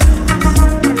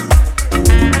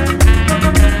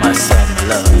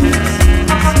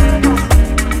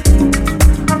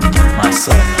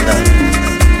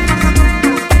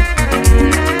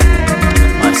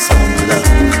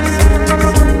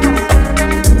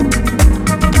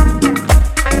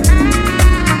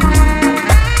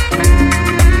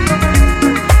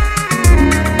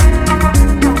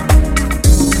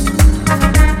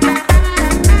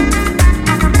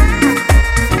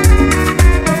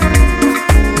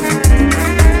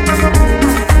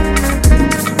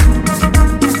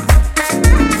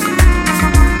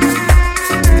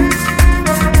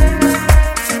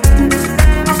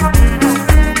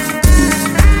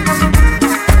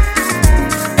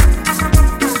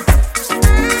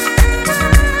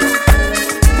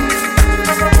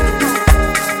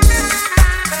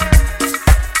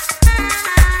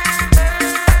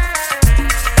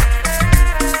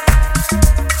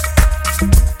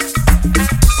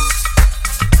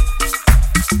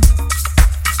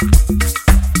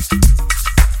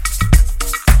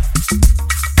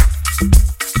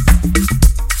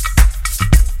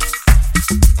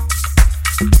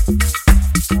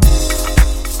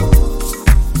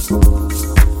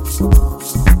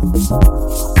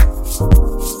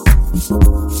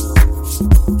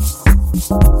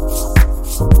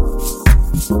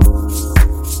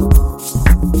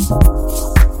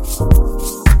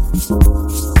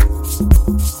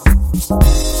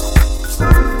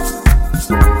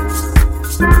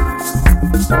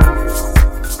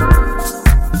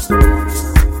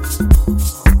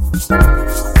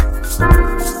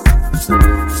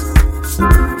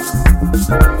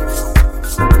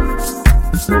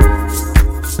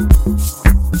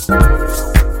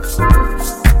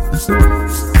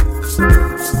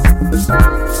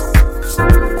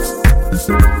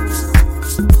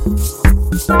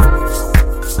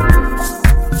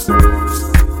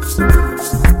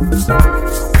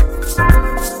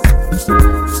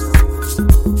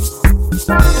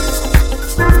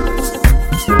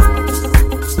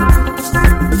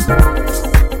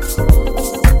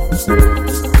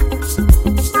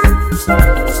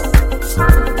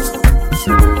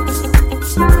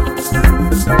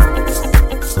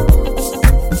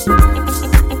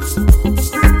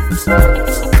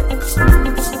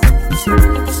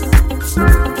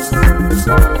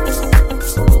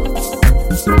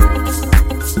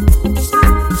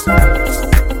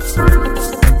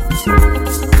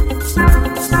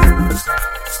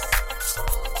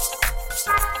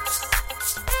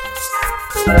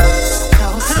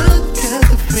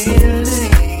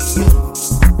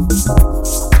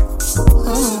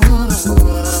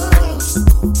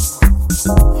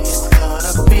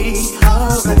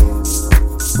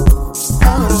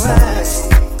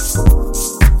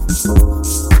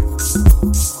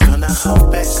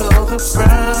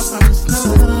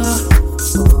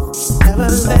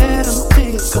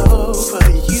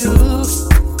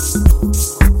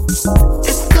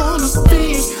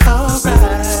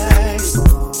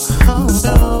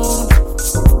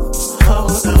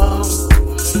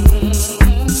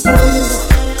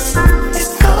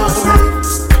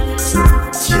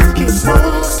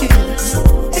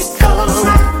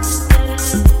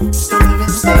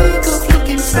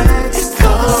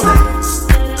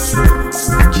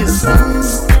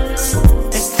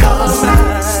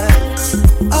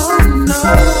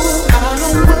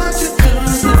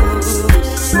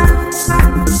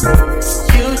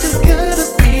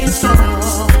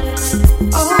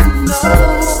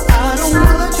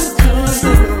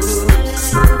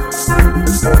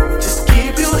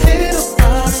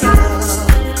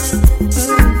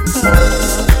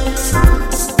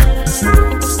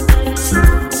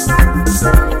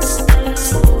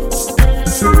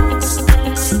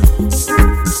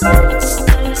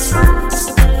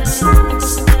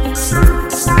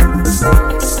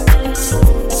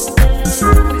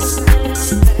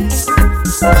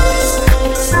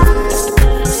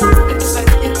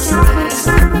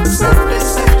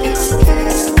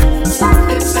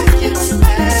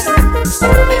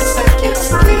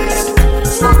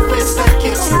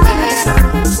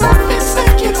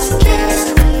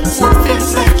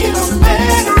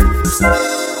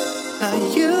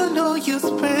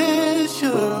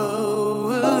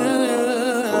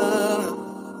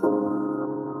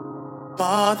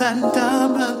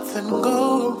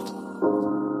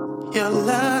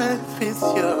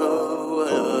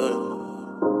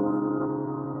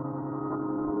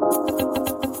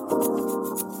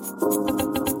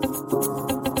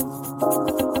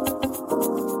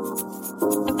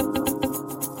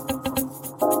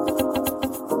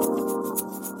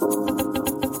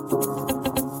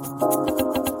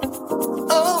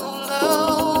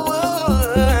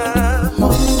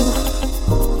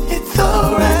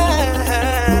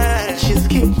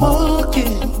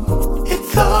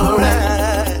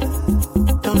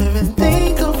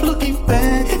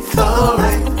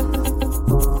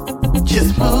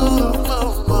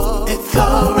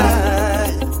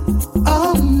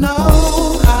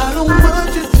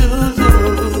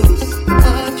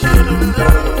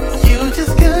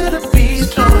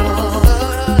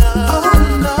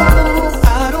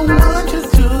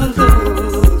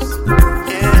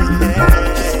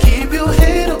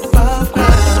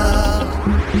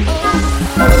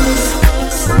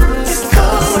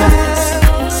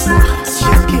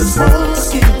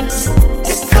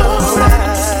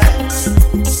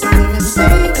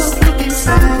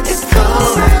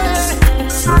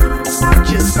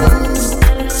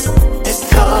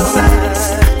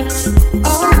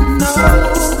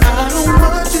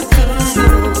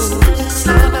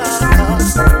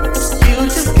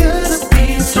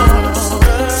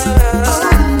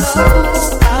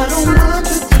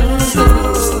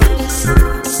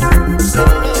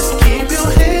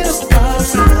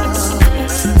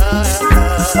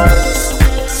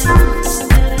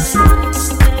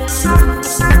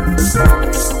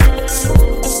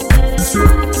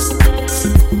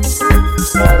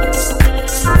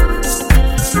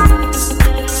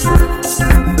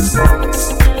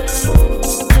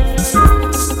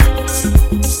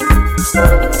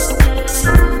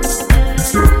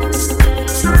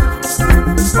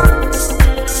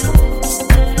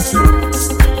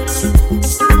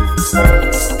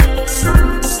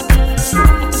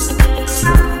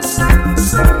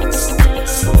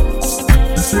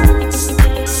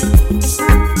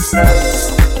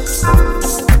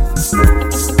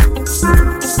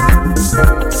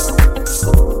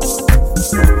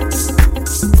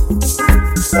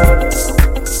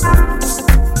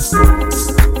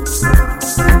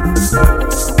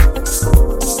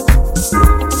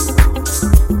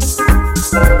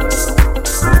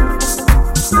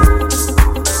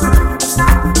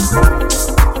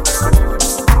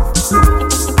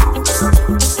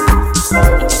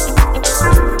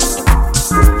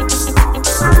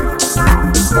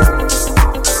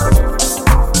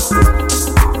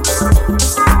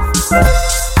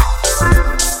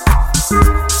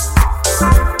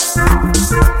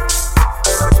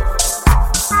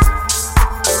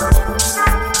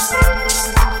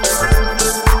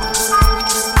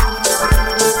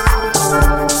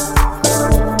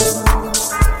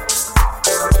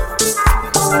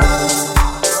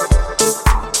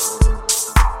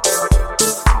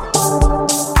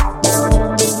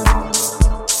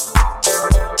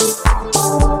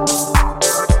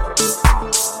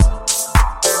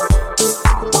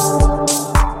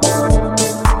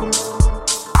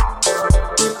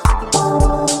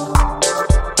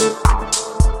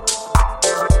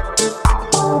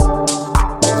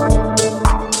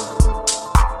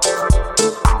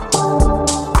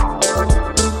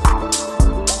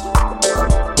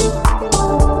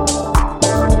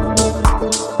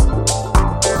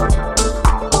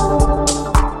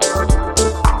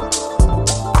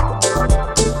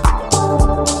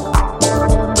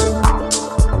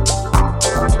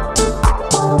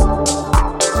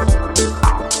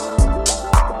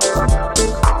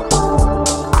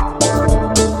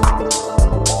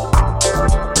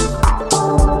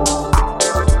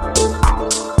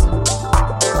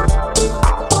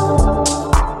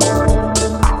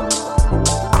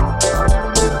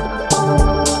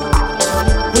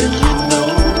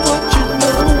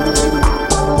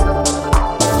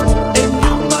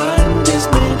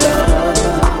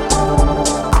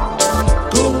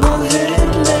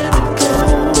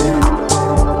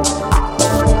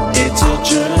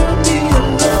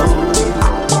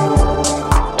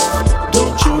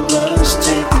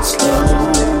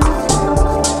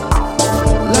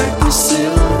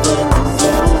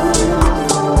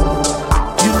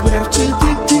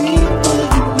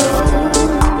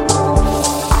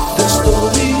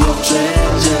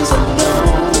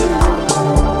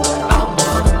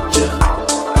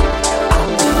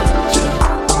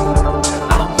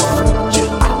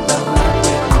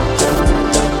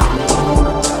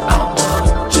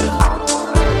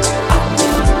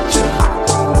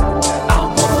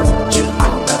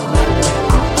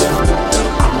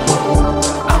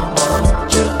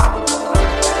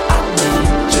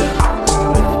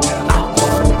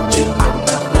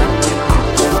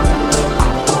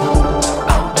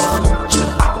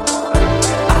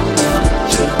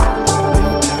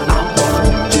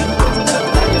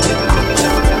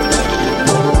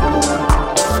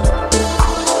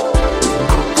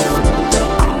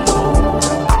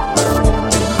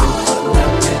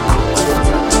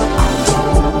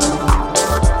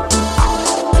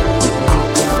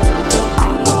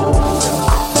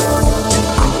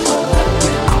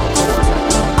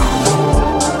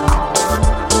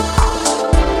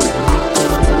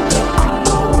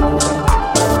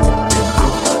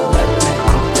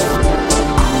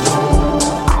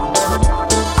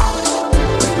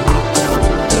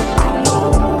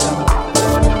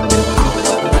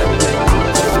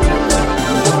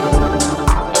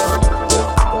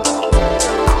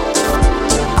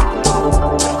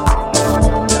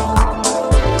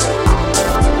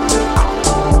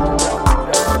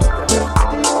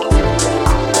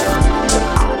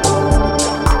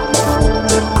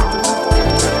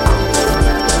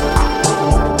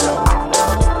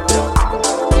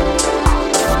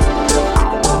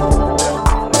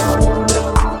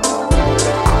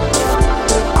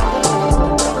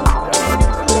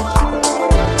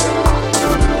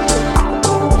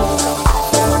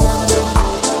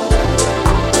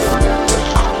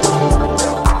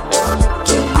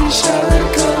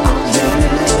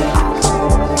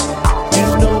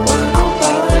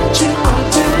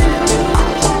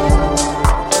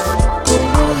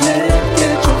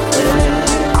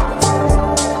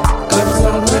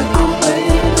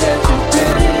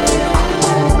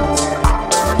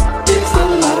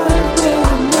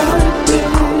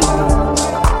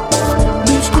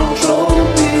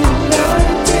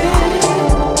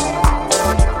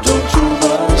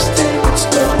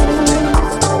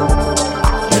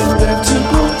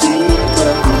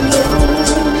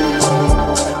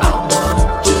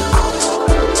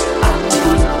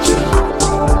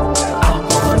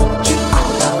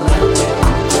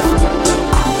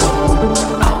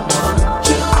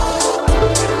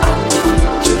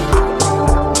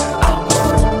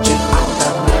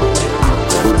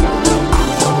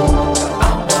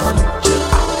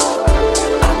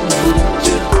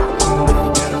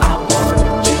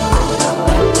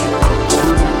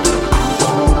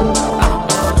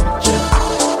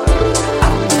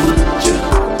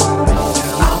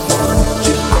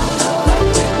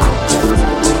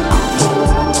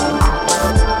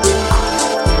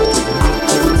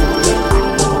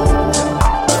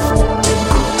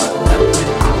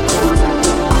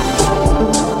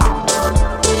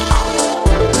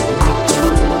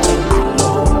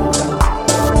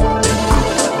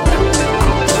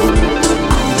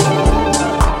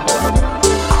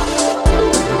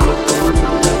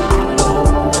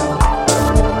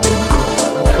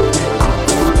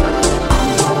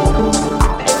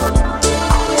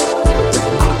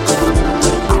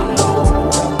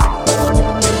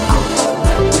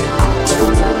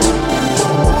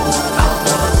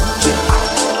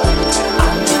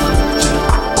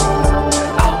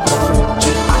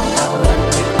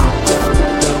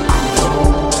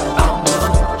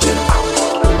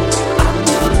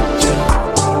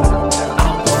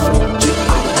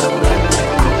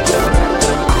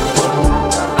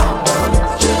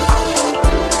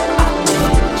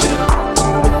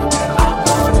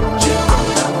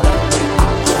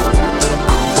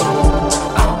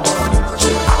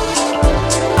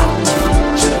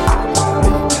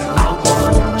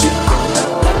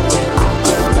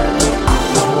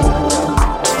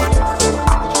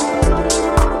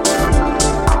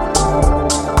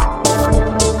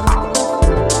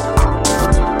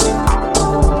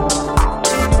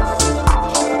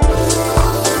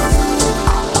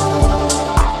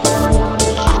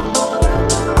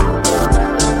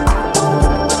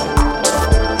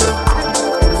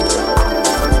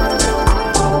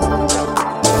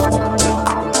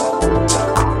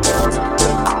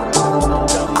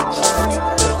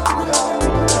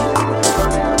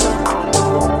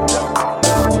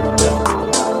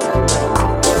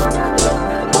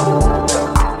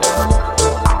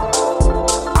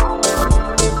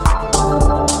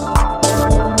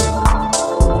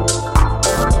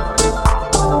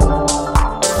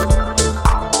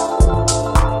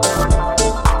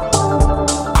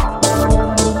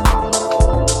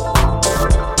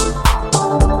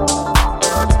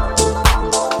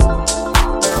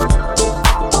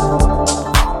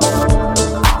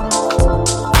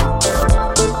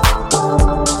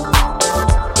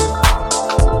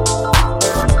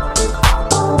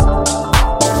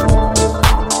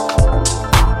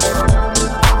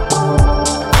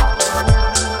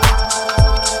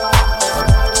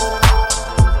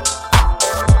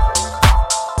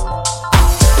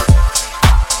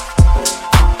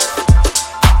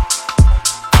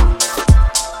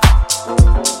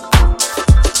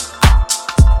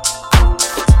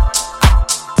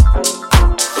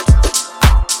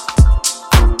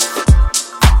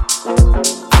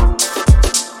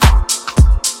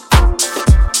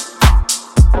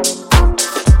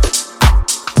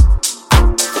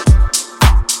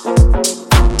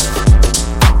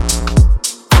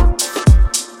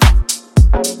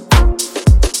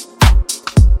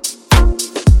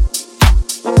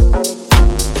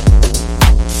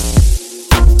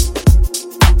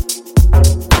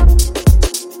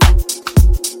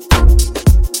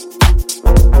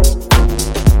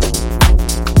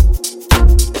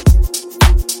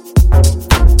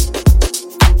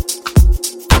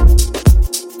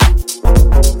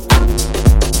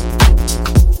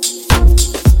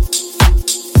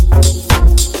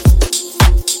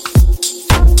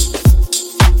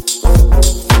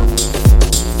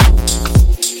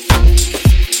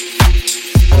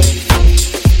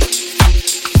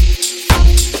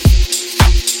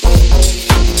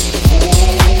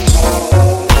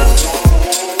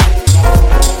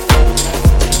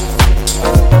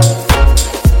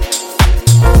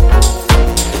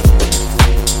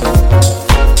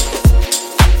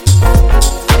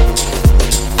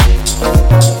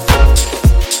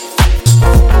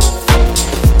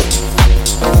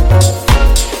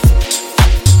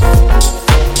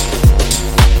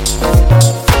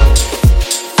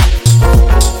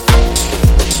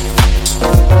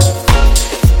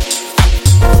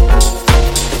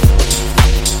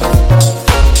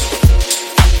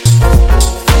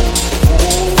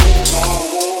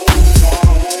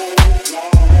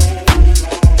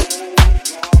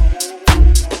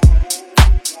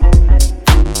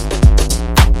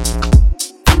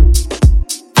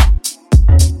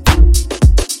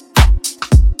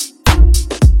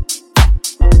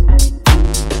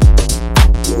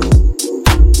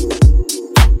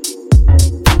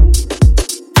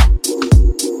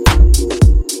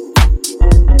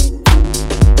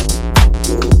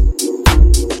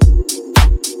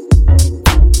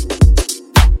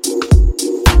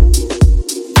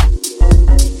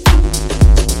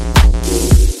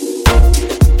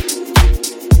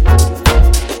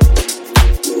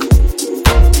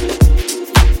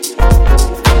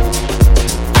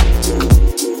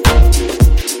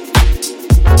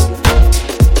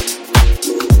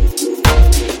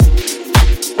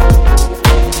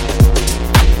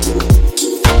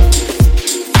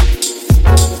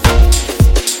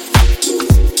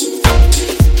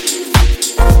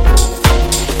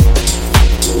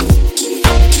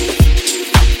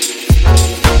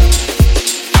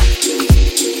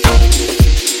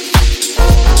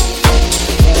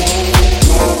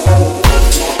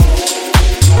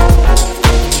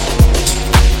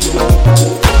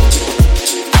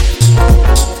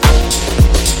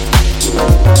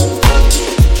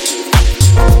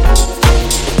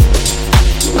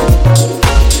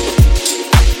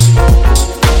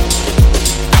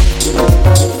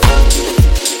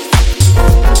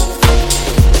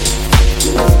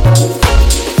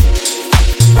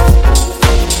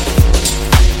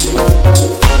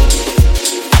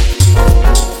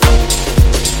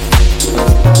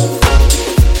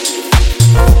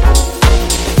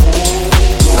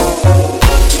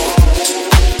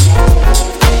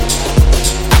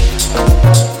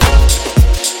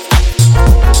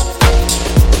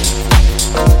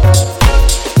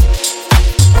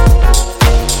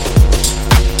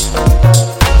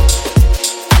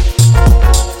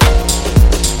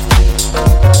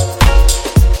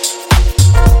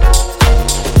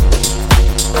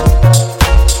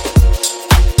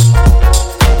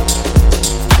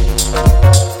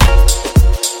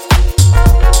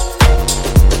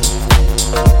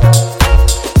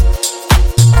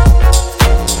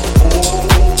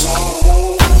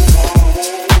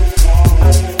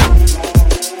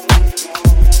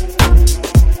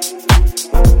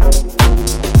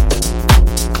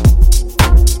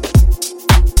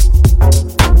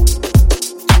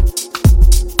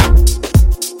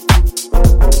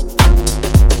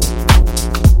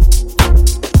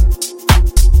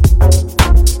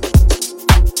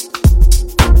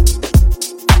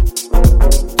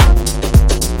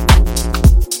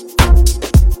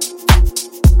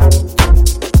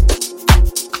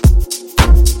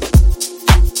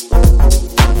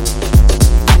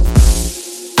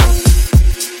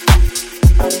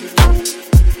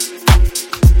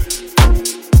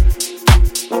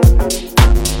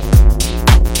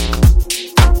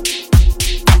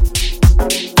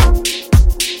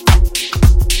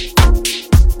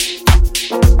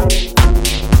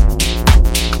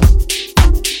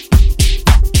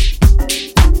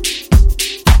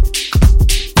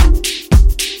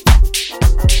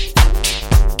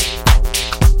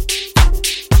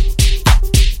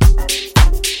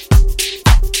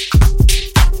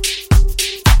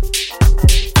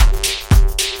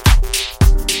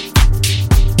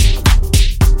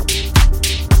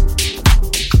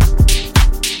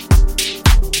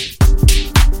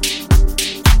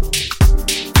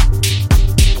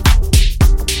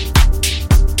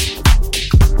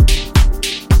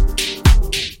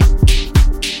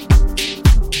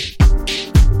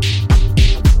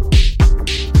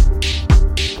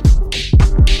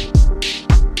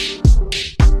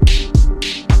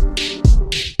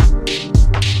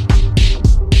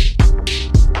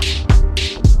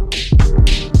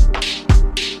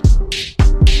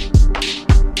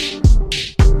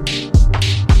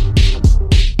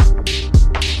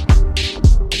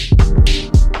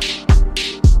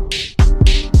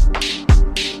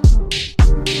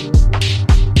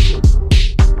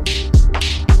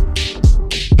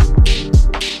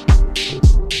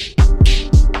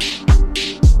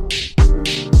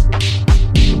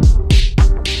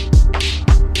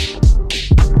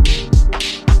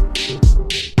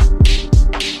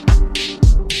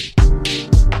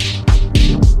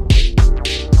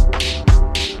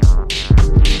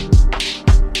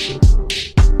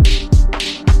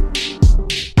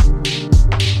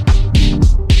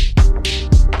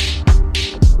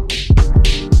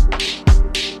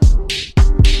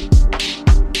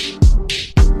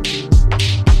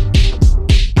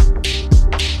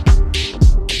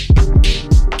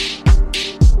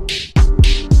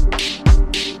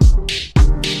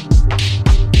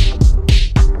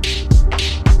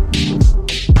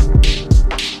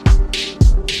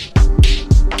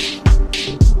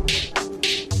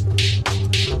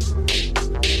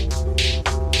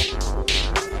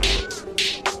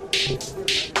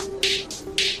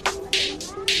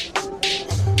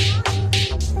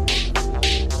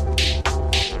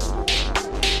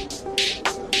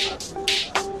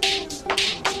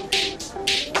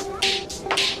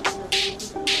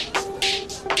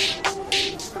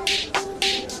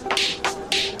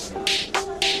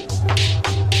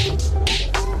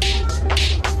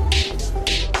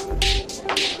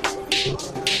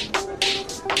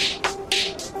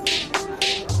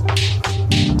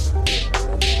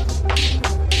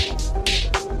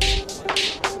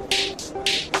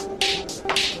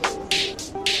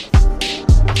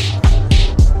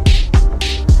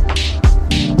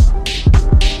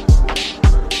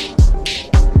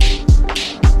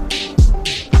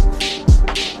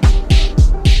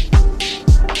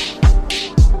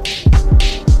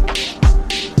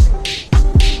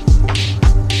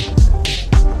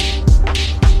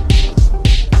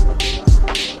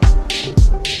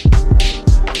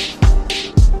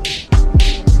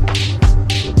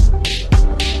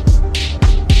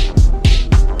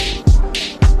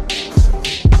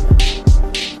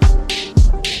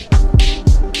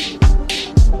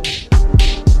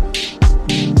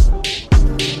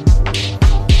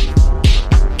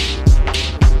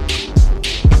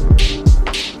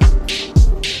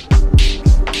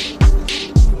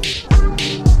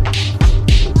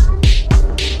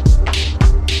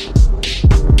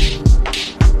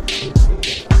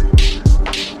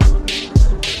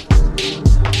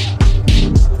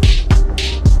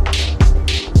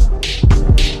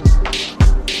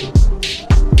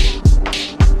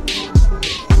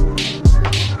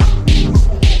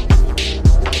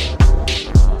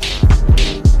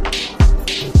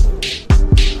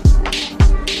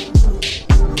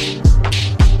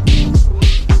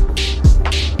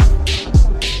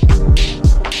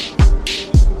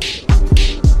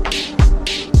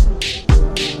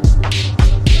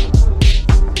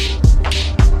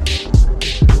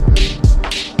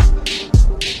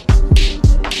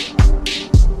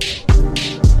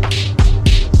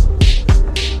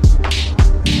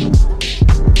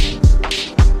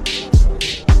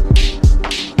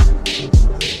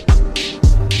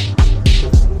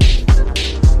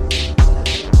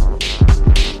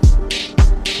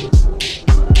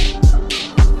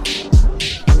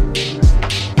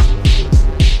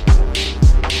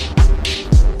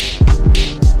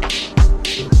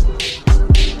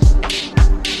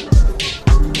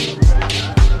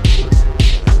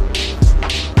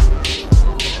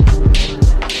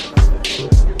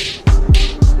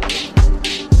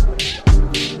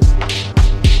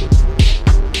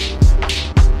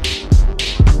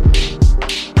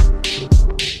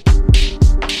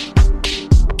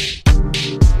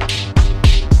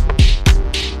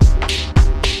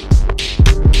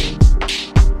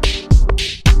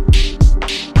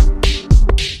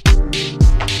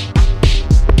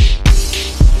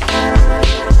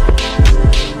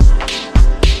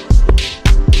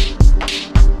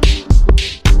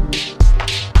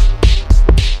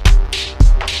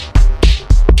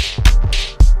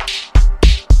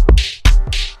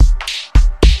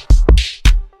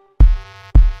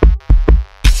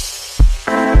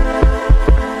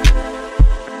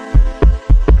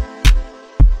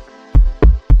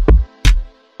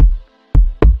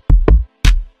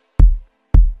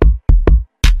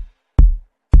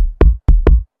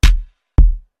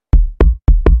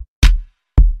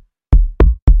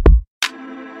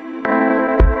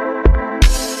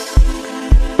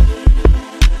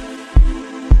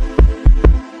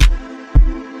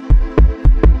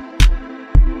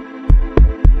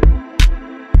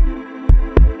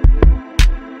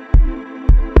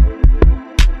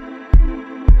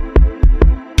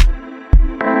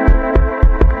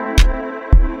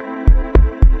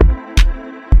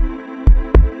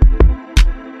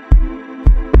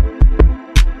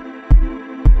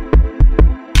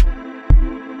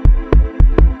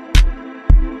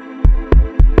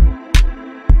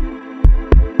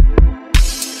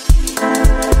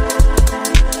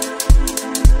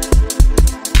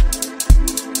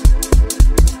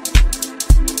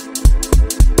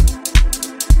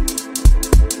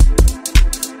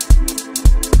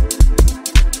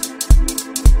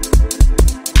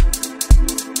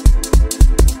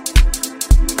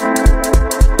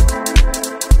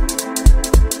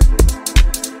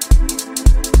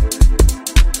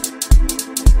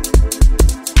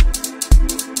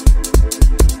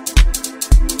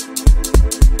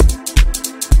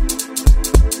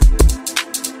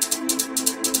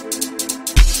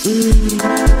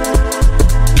 Mm.